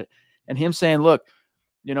about it, and him saying, look,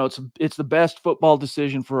 it's the best football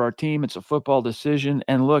decision for our team. It's a football decision.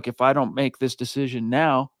 And look, if I don't make this decision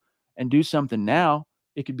now and do something now,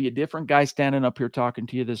 it could be a different guy standing up here talking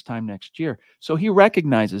to you this time next year. So he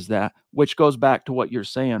recognizes that, which goes back to what you're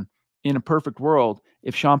saying. In a perfect world,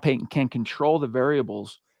 if Sean Payton can control the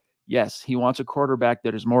variables, yes, he wants a quarterback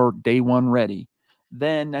that is more day one ready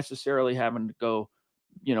than necessarily having to go,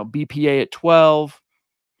 BPA at 12,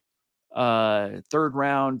 third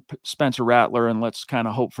round Spencer Rattler, and let's kind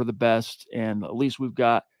of hope for the best. And at least we've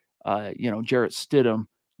got, Jarrett Stidham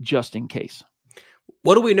just in case.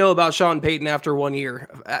 What do we know about Sean Payton after 1 year?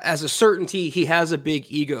 As a certainty, he has a big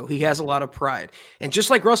ego. He has a lot of pride. And just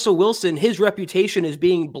like Russell Wilson, his reputation is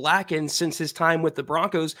being blackened since his time with the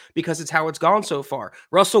Broncos because it's how it's gone so far.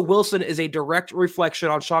 Russell Wilson is a direct reflection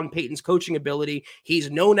on Sean Payton's coaching ability. He's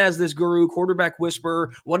known as this guru, quarterback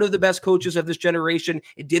whisperer, one of the best coaches of this generation.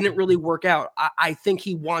 It didn't really work out. I think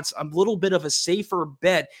he wants a little bit of a safer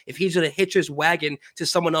bet if he's going to hitch his wagon to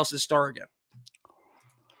someone else's star again.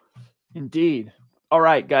 Indeed. All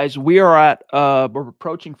right, guys, we're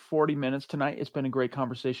approaching 40 minutes tonight. It's been a great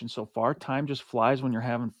conversation so far. Time just flies when you're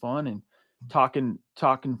having fun and talking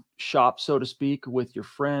shop, so to speak, with your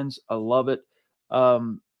friends. I love it.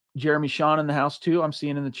 Jeremy Sean in the house too. I'm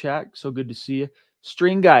seeing in the chat. So good to see you.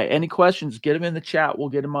 String Guy, any questions? Get them in the chat. We'll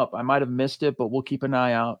get them up. I might have missed it, but we'll keep an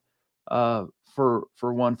eye out for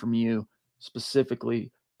one from you specifically.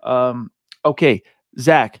 Okay,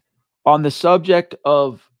 Zach, on the subject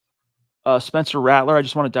of Spencer Rattler, I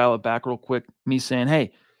just want to dial it back real quick. Me saying,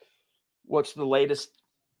 hey, what's the latest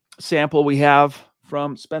sample we have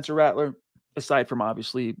from Spencer Rattler, aside from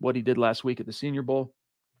obviously what he did last week at the Senior Bowl?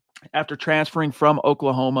 After transferring from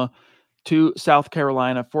Oklahoma to South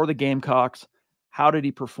Carolina for the Gamecocks, how did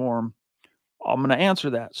he perform? I'm going to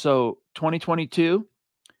answer that. So 2022,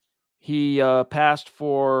 he passed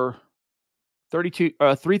for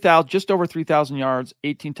 3,000, just over 3,000 yards,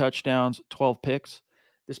 18 touchdowns, 12 picks.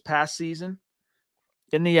 This past season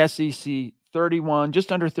in the SEC, 31,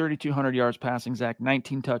 just under 3,200 yards passing, Zach,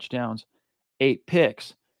 19 touchdowns, 8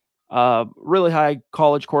 picks. Really high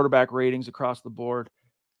college quarterback ratings across the board.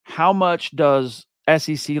 How much does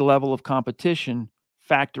SEC level of competition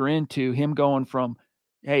factor into him going from,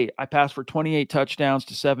 hey, I passed for 28 touchdowns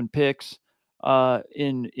to 7 picks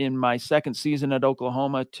in my second season at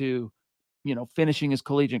Oklahoma to, finishing his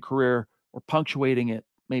collegiate career or punctuating it,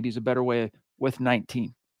 maybe is a better way, with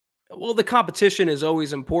 19? Well, the competition is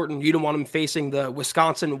always important. You don't want him facing the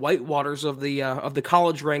Wisconsin whitewaters of the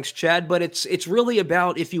college ranks, Chad. But it's really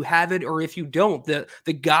about if you have it or if you don't.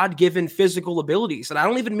 The God-given physical abilities, and I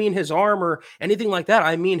don't even mean his arm or anything like that.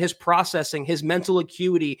 I mean his processing, his mental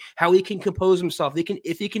acuity, how he can compose himself.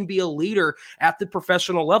 If he can be a leader at the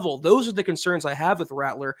professional level. Those are the concerns I have with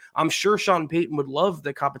Rattler. I'm sure Sean Payton would love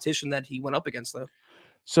the competition that he went up against, though.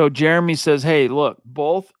 So Jeremy says, hey, look,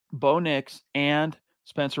 both Bo Nix and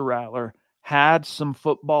Spencer Rattler had some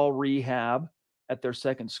football rehab at their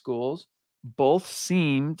second schools. Both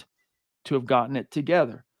seemed to have gotten it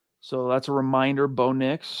together. So that's a reminder. Bo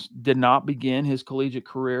Nix did not begin his collegiate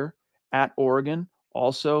career at Oregon.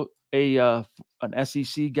 Also an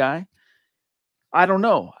SEC guy. I don't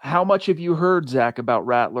know. How much have you heard, Zach, about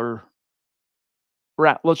Rattler?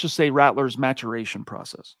 Let's just say Rattler's maturation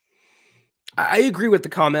process. I agree with the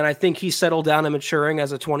comment. I think he settled down and maturing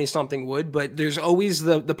as a 20-something would, but there's always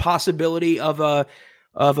the possibility of a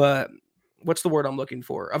what's the word I'm looking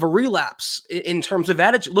for? Of a relapse in terms of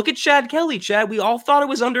attitude. Look at Chad Kelly. Chad, we all thought it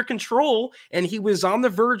was under control, and he was on the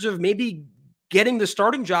verge of maybe getting the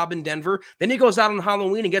starting job in Denver. Then he goes out on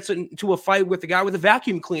Halloween and gets into a fight with the guy with a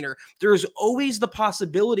vacuum cleaner. There's always the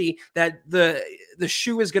possibility that the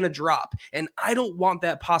shoe is going to drop. And I don't want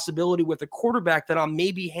that possibility with a quarterback that I'm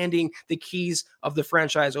maybe handing the keys of the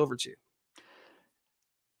franchise over to.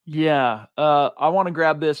 Yeah. I want to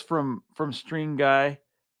grab this from String Guy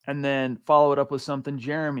and then follow it up with something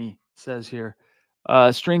Jeremy says here.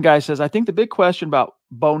 String Guy says, I think the big question about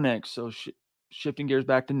Bo Nix, so shifting gears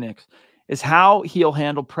back to Nix, is how he'll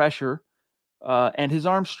handle pressure and his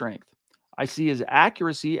arm strength. I see his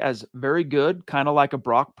accuracy as very good, kind of like a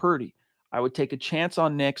Brock Purdy. I would take a chance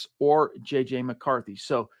on Nix or J.J. McCarthy.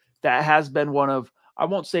 So that has been one of I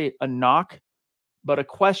won't say a knock, but a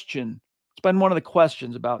question. It's been one of the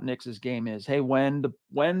questions about Nick's game is, hey, when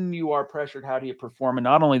you are pressured, how do you perform? And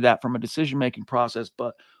not only that, from a decision-making process,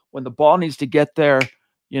 but when the ball needs to get there,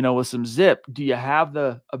 with some zip, do you have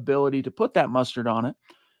the ability to put that mustard on it?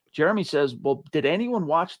 Jeremy says, well, did anyone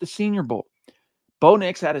watch the Senior Bowl? Bo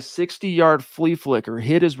Nix had a 60-yard flea flicker,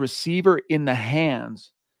 hit his receiver in the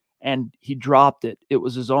hands, and he dropped it. It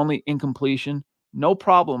was his only incompletion. No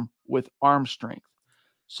problem with arm strength.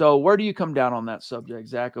 So where do you come down on that subject,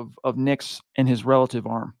 Zach, of Nix and his relative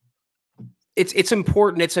arm? It's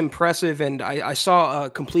important. It's impressive. And I saw a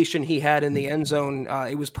completion he had in the end zone.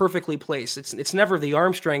 It was perfectly placed. It's never the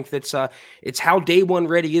arm strength. It's how day one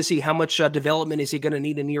ready is he? How much development is he going to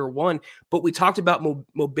need in year one? But we talked about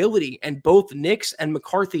mobility, and both Nix and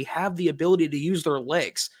McCarthy have the ability to use their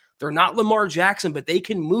legs. They're not Lamar Jackson, but they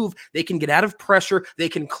can move. They can get out of pressure. They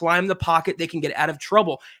can climb the pocket. They can get out of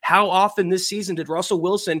trouble. How often this season did Russell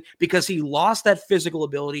Wilson, because he lost that physical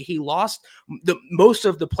ability, he lost most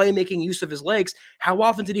of the playmaking use of his legs, how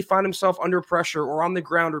often did he find himself under pressure or on the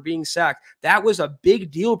ground or being sacked? That was a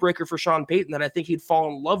big deal breaker for Sean Payton that I think he'd fall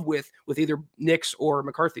in love with either Nix or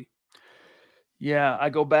McCarthy. Yeah,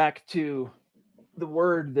 I go back to the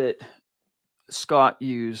word that Scott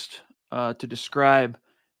used to describe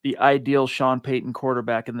the ideal Sean Payton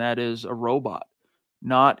quarterback, and that is a robot,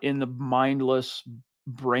 not in the mindless,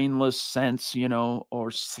 brainless sense, or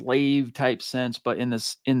slave type sense, but in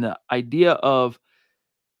the idea of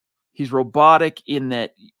he's robotic in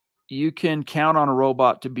that you can count on a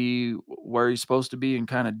robot to be where he's supposed to be and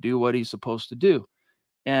kind of do what he's supposed to do.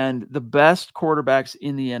 And the best quarterbacks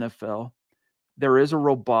in the NFL, there is a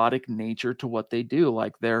robotic nature to what they do,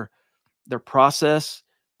 like their process,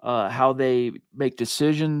 how they make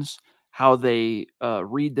decisions, how they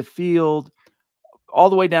read the field, all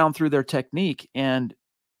the way down through their technique. And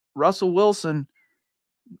Russell Wilson,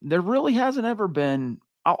 there really hasn't ever been,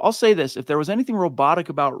 I'll say this, if there was anything robotic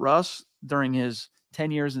about Russ during his 10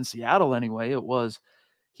 years in Seattle anyway,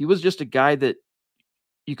 he was just a guy that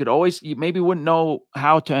you maybe wouldn't know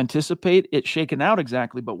how to anticipate it shaking out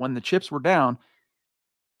exactly, but when the chips were down,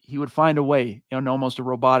 he would find a way in almost a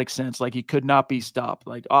robotic sense, like he could not be stopped,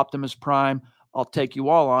 like Optimus Prime, I'll take you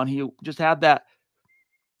all on. He just had that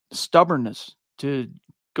stubbornness to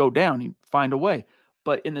go down. He'd find a way.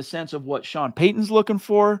 But in the sense of what Sean Payton's looking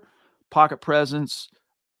for, pocket presence,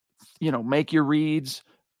 make your reads,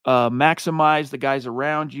 maximize the guys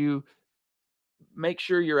around you, make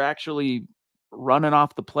sure you're actually running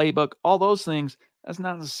off the playbook, all those things, that's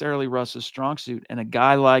not necessarily Russ's strong suit. And a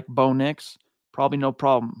guy like Bo Nix, probably no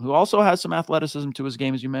problem, who also has some athleticism to his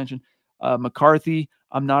game, as you mentioned. McCarthy,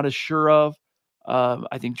 I'm not as sure of.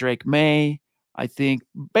 I think Drake May. I think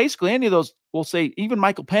basically any of those, we'll say even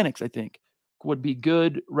Michael Penix, I think, would be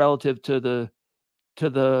good relative to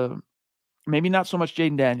the maybe not so much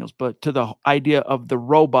Jaden Daniels, but to the idea of the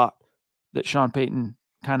robot that Sean Payton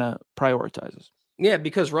kind of prioritizes. Yeah,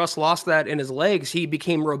 because Russ lost that in his legs. He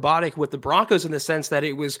became robotic with the Broncos in the sense that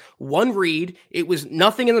it was one read, it was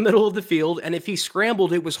nothing in the middle of the field, and if he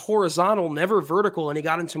scrambled, it was horizontal, never vertical, and he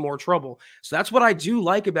got into more trouble. So that's what I do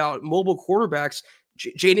like about mobile quarterbacks.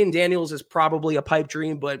 Jaden Daniels is probably a pipe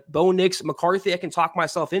dream, but Bo Nix, McCarthy, I can talk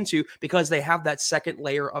myself into because they have that second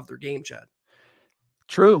layer of their game, Chad.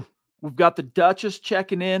 True. We've got the Duchess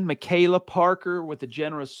checking in, Michaela Parker with the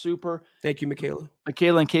generous super. Thank you, Michaela.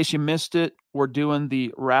 Michaela, in case you missed it, we're doing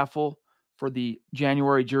the raffle for the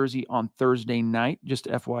January jersey on Thursday night, just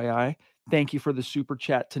FYI. Thank you for the super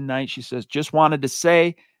chat tonight. She says, just wanted to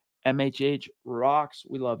say, MHH rocks.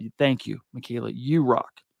 We love you. Thank you, Michaela. You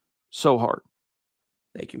rock so hard.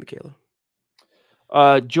 Thank you,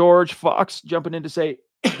 Michaela. George Fox jumping in to say,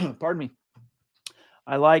 pardon me,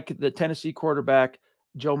 I like the Tennessee quarterback,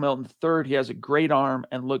 Joe Milton III. He has a great arm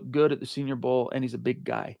and looked good at the Senior Bowl, and he's a big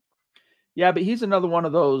guy. Yeah, but he's another one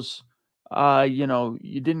of those,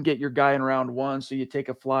 you didn't get your guy in round one, so you take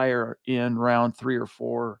a flyer in round 3 or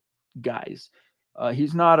 4 guys.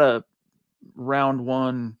 He's not a round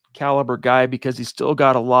one caliber guy because he's still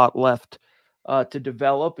got a lot left to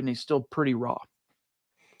develop, and he's still pretty raw.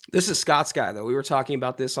 This is Scott's guy, though. We were talking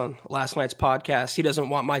about this on last night's podcast. He doesn't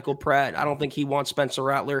want Michael Pratt. I don't think he wants Spencer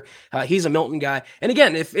Rattler. He's a Milton guy. And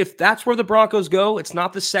again, if that's where the Broncos go, it's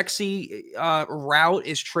not the sexy route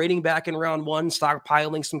is trading back in round 1,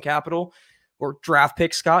 stockpiling some capital or draft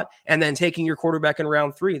pick, Scott, and then taking your quarterback in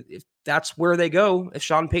round 3. If that's where they go, if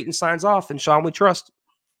Sean Payton signs off, then Sean we trust.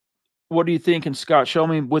 What do you think? And Scott, show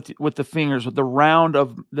me with the fingers, with the round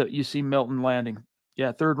of that you see Milton landing.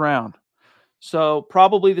 Yeah, 3rd round. So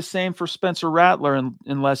probably the same for Spencer Rattler,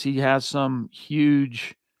 unless he has some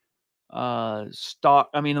huge stock.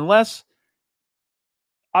 I mean, unless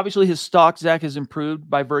obviously his stock, Zach, has improved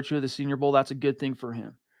by virtue of the Senior Bowl. That's a good thing for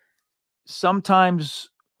him. Sometimes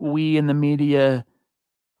we in the media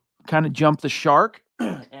kind of jump the shark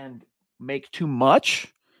and make too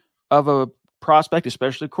much of a prospect,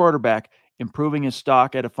 especially quarterback, improving his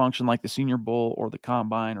stock at a function like the Senior Bowl or the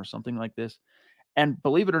Combine or something like this. And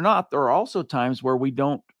believe it or not, there are also times where we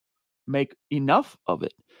don't make enough of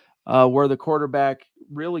it, where the quarterback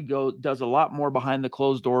really does a lot more behind the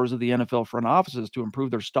closed doors of the NFL front offices to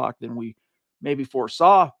improve their stock than we maybe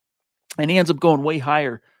foresaw. And he ends up going way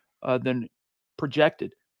higher than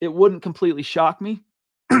projected. It wouldn't completely shock me,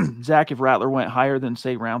 Zach, if Rattler went higher than,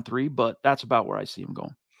 say, round 3, but that's about where I see him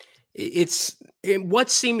going. What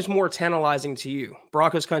seems more tantalizing to you?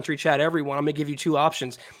 Broncos country chat, everyone. I'm going to give you 2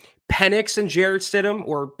 options. Penix and Jarrett Stidham,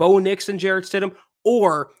 or Bo Nix and Jarrett Stidham,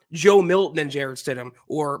 or Joe Milton and Jarrett Stidham,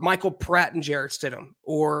 or Michael Pratt and Jarrett Stidham,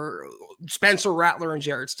 or Spencer Rattler and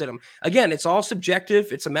Jarrett Stidham. Again, it's all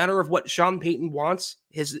subjective. It's a matter of what Sean Payton wants.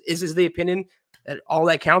 Is the opinion that all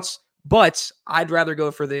that counts? But I'd rather go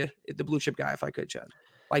for the blue chip guy if I could, Chad,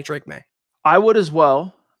 like Drake May. I would as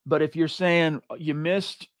well. But if you're saying you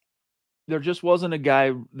missed, there just wasn't a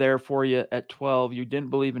guy there for you at 12. You didn't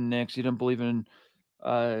believe in Nix. You didn't believe in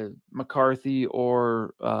McCarthy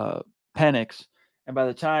or Penix. And by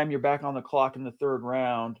the time you're back on the clock in the 3rd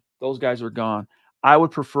round, those guys are gone. I would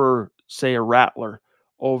prefer, say, a Rattler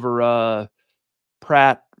over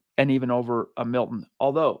Pratt and even over a Milton.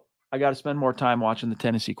 Although I got to spend more time watching the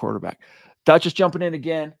Tennessee quarterback. Duchess jumping in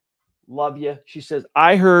again. Love you. She says,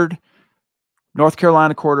 I heard North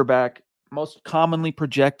Carolina quarterback, most commonly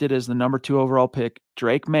projected as the number 2 overall pick,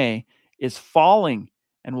 Drake May, is falling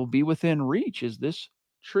and will be within reach. Is this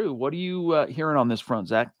true? What are you hearing on this front,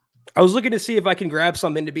 Zach? I was looking to see if I can grab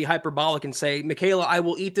something to be hyperbolic and say, Michaela, I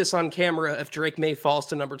will eat this on camera if Drake May falls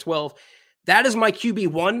to number 12. That is my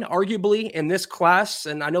QB1, arguably, in this class.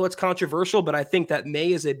 And I know it's controversial, but I think that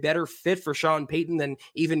May is a better fit for Sean Payton than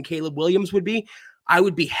even Caleb Williams would be. I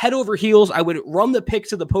would be head over heels. I would run the pick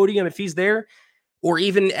to the podium if he's there, or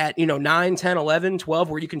even at 9, 10, 11, 12,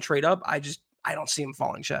 where you can trade up. I don't see him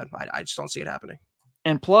falling, Chad. I just don't see it happening.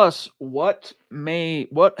 And plus, what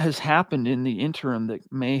has happened in the interim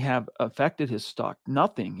that may have affected his stock?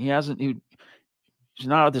 Nothing. He's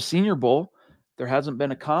not at the Senior Bowl. There hasn't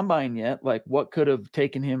been a combine yet. Like, what could have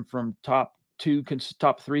taken him from top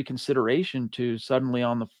 3 consideration to suddenly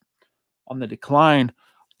on the decline?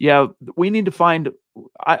 Yeah, we need to find.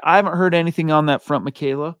 I haven't heard anything on that front,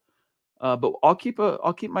 Michaela, but I'll keep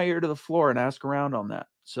my ear to the floor and ask around on that.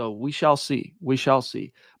 So we shall see. We shall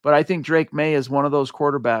see. But I think Drake May is one of those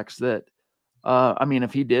quarterbacks that,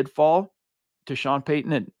 if he did fall to Sean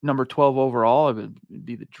Payton at number 12 overall, it would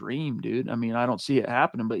be the dream, dude. I mean, I don't see it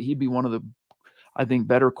happening, but he'd be one of the, I think,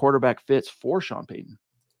 better quarterback fits for Sean Payton.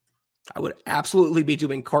 I would absolutely be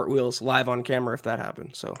doing cartwheels live on camera if that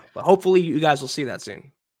happened. So, but hopefully you guys will see that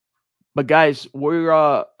soon. But guys, we're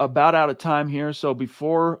about out of time here. So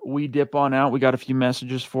before we dip on out, we got a few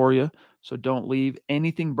messages for you. So don't leave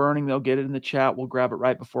anything burning. They'll get it in the chat. We'll grab it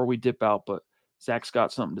right before we dip out. But Zach's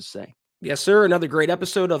got something to say. Yes, sir. Another great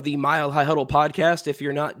episode of the Mile High Huddle podcast. If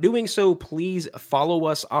you're not doing so, please follow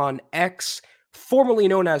us on X, formerly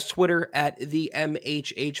known as Twitter, at the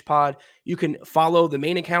MHH Pod. You can follow the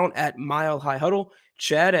main account at Mile High Huddle,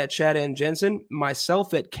 Chad at Chad and Jensen,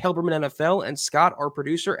 myself at Kelberman NFL, and Scott, our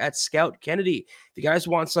producer, at Scout Kennedy. If you guys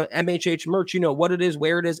want some MHH merch, you know what it is,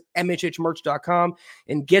 where it is, MHHmerch.com,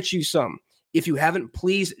 and get you some. If you haven't,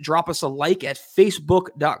 please drop us a like at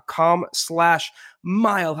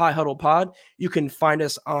Facebook.com/Mile High Huddle Pod. You can find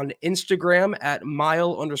us on Instagram at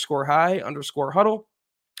Mile_High_Huddle.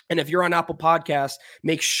 And if you're on Apple Podcasts,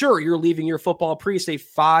 make sure you're leaving your Football Priest a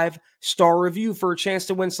 5-star review for a chance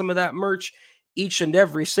to win some of that merch each and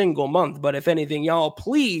every single month. But if anything, y'all,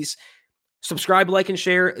 please subscribe, like, and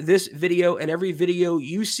share this video and every video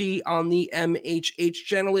you see on the MHH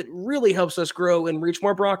channel. It really helps us grow and reach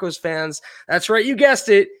more Broncos fans. That's right, you guessed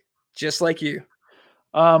it, just like you.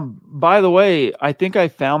 By the way, I think I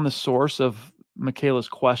found the source of Michaela's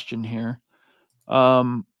question here.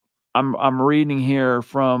 I'm reading here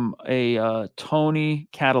from a Tony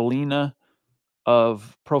Catalina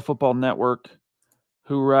of Pro Football Network,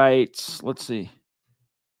 who writes, let's see,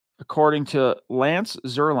 according to Lance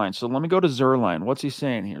Zierlein. So let me go to Zierlein. What's he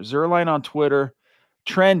saying here? Zierlein on Twitter,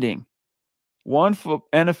 trending. One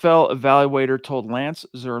NFL evaluator told Lance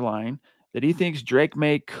Zierlein that he thinks Drake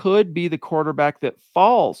May could be the quarterback that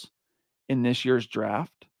falls in this year's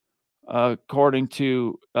draft. According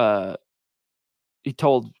to, he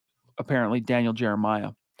told apparently Daniel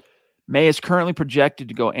Jeremiah. May is currently projected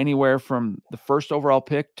to go anywhere from the 1st overall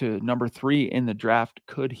pick to number 3 in the draft.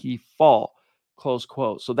 Could he fall? close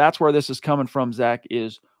quote. So that's where this is coming from, Zach,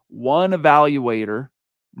 is one evaluator,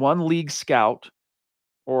 one league scout,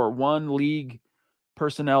 or one league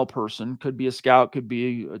personnel person, could be a scout, could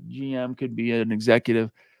be a GM, could be an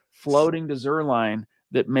executive, floating to Zuerlein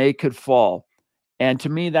that could fall. And to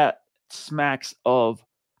me, that smacks of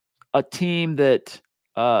a team that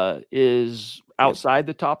is outside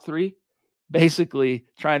the top three, basically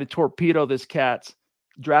trying to torpedo this cat's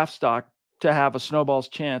draft stock to have a snowball's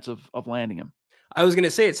chance of landing him. I was going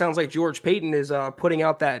to say, it sounds like George Payton is putting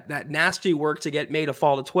out that nasty work to get May to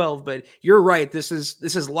fall to 12, but you're right. This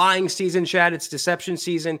is lying season, Chad. It's deception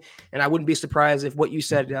season, and I wouldn't be surprised if what you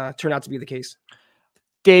said turned out to be the case.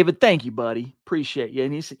 David, thank you, buddy. Appreciate you.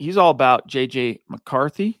 And he's all about J.J.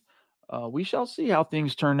 McCarthy. We shall see how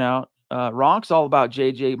things turn out. Ronk's all about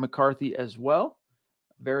J.J. McCarthy as well.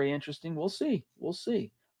 Very interesting. We'll see.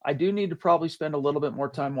 I do need to probably spend a little bit more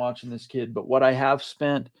time watching this kid, but what I have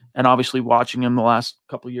spent, and obviously watching him the last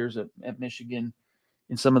couple of years at Michigan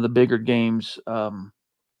in some of the bigger games, I'm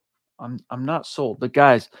not sold. But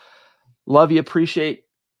guys, love you, appreciate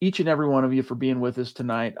each and every one of you for being with us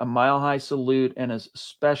tonight. A mile high salute and a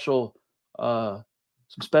special, some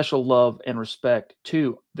special love and respect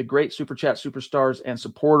to the great Super Chat superstars and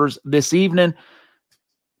supporters this evening.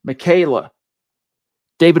 Michaela,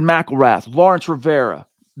 David McElrath, Lawrence Rivera,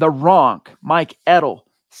 The Ronk, Mike Edel,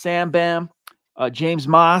 Sam Bam, James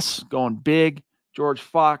Moss going big, George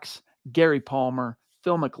Fox, Gary Palmer,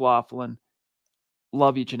 Phil McLaughlin.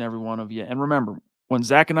 Love each and every one of you. And remember, when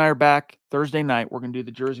Zach and I are back Thursday night, we're going to do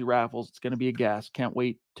the jersey raffles. It's going to be a gas. Can't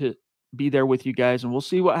wait to be there with you guys. And we'll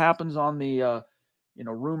see what happens on the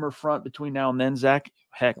rumor front between now and then, Zach.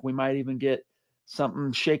 Heck, we might even get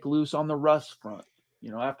something shake loose on the Russ front.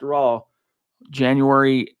 After all,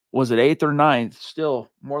 January, was it 8th or 9th? Still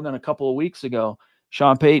more than a couple of weeks ago,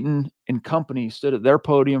 Sean Payton and company stood at their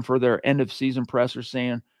podium for their end of season presser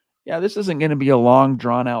saying, yeah, this isn't going to be a long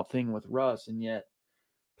drawn out thing with Russ. And yet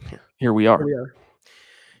here we are.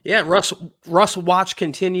 Yeah. Russ watch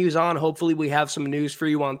continues on. Hopefully we have some news for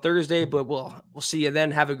you on Thursday, but we'll see you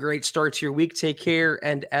then. Have a great start to your week. Take care.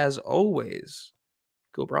 And as always,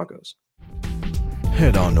 go Broncos.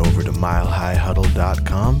 Head on over to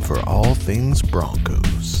milehighhuddle.com for all things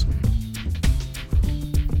Broncos.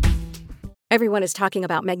 Everyone is talking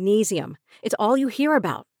about magnesium. It's all you hear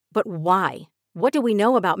about. But why? What do we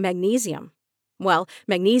know about magnesium? Well,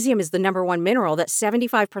 magnesium is the number one mineral that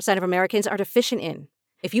 75% of Americans are deficient in.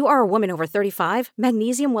 If you are a woman over 35,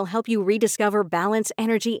 magnesium will help you rediscover balance,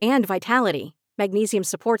 energy, and vitality. Magnesium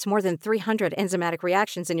supports more than 300 enzymatic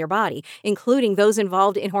reactions in your body, including those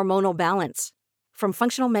involved in hormonal balance. From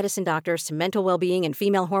functional medicine doctors to mental well-being and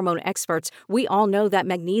female hormone experts, we all know that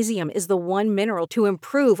magnesium is the one mineral to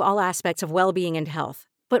improve all aspects of well-being and health.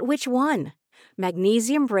 But which one?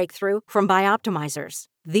 Magnesium Breakthrough from Bioptimizers,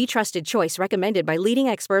 the trusted choice recommended by leading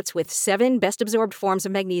experts with 7 best-absorbed forms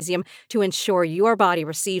of magnesium to ensure your body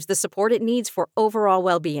receives the support it needs for overall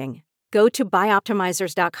well-being. Go to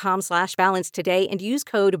bioptimizers.com/balance today and use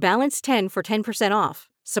code BALANCE10 for 10% off.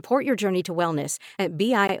 Support your journey to wellness at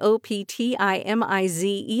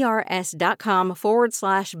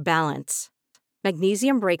bioptimizers.com/balance.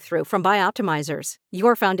 Magnesium Breakthrough from Bioptimizers,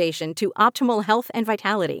 your foundation to optimal health and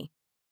vitality.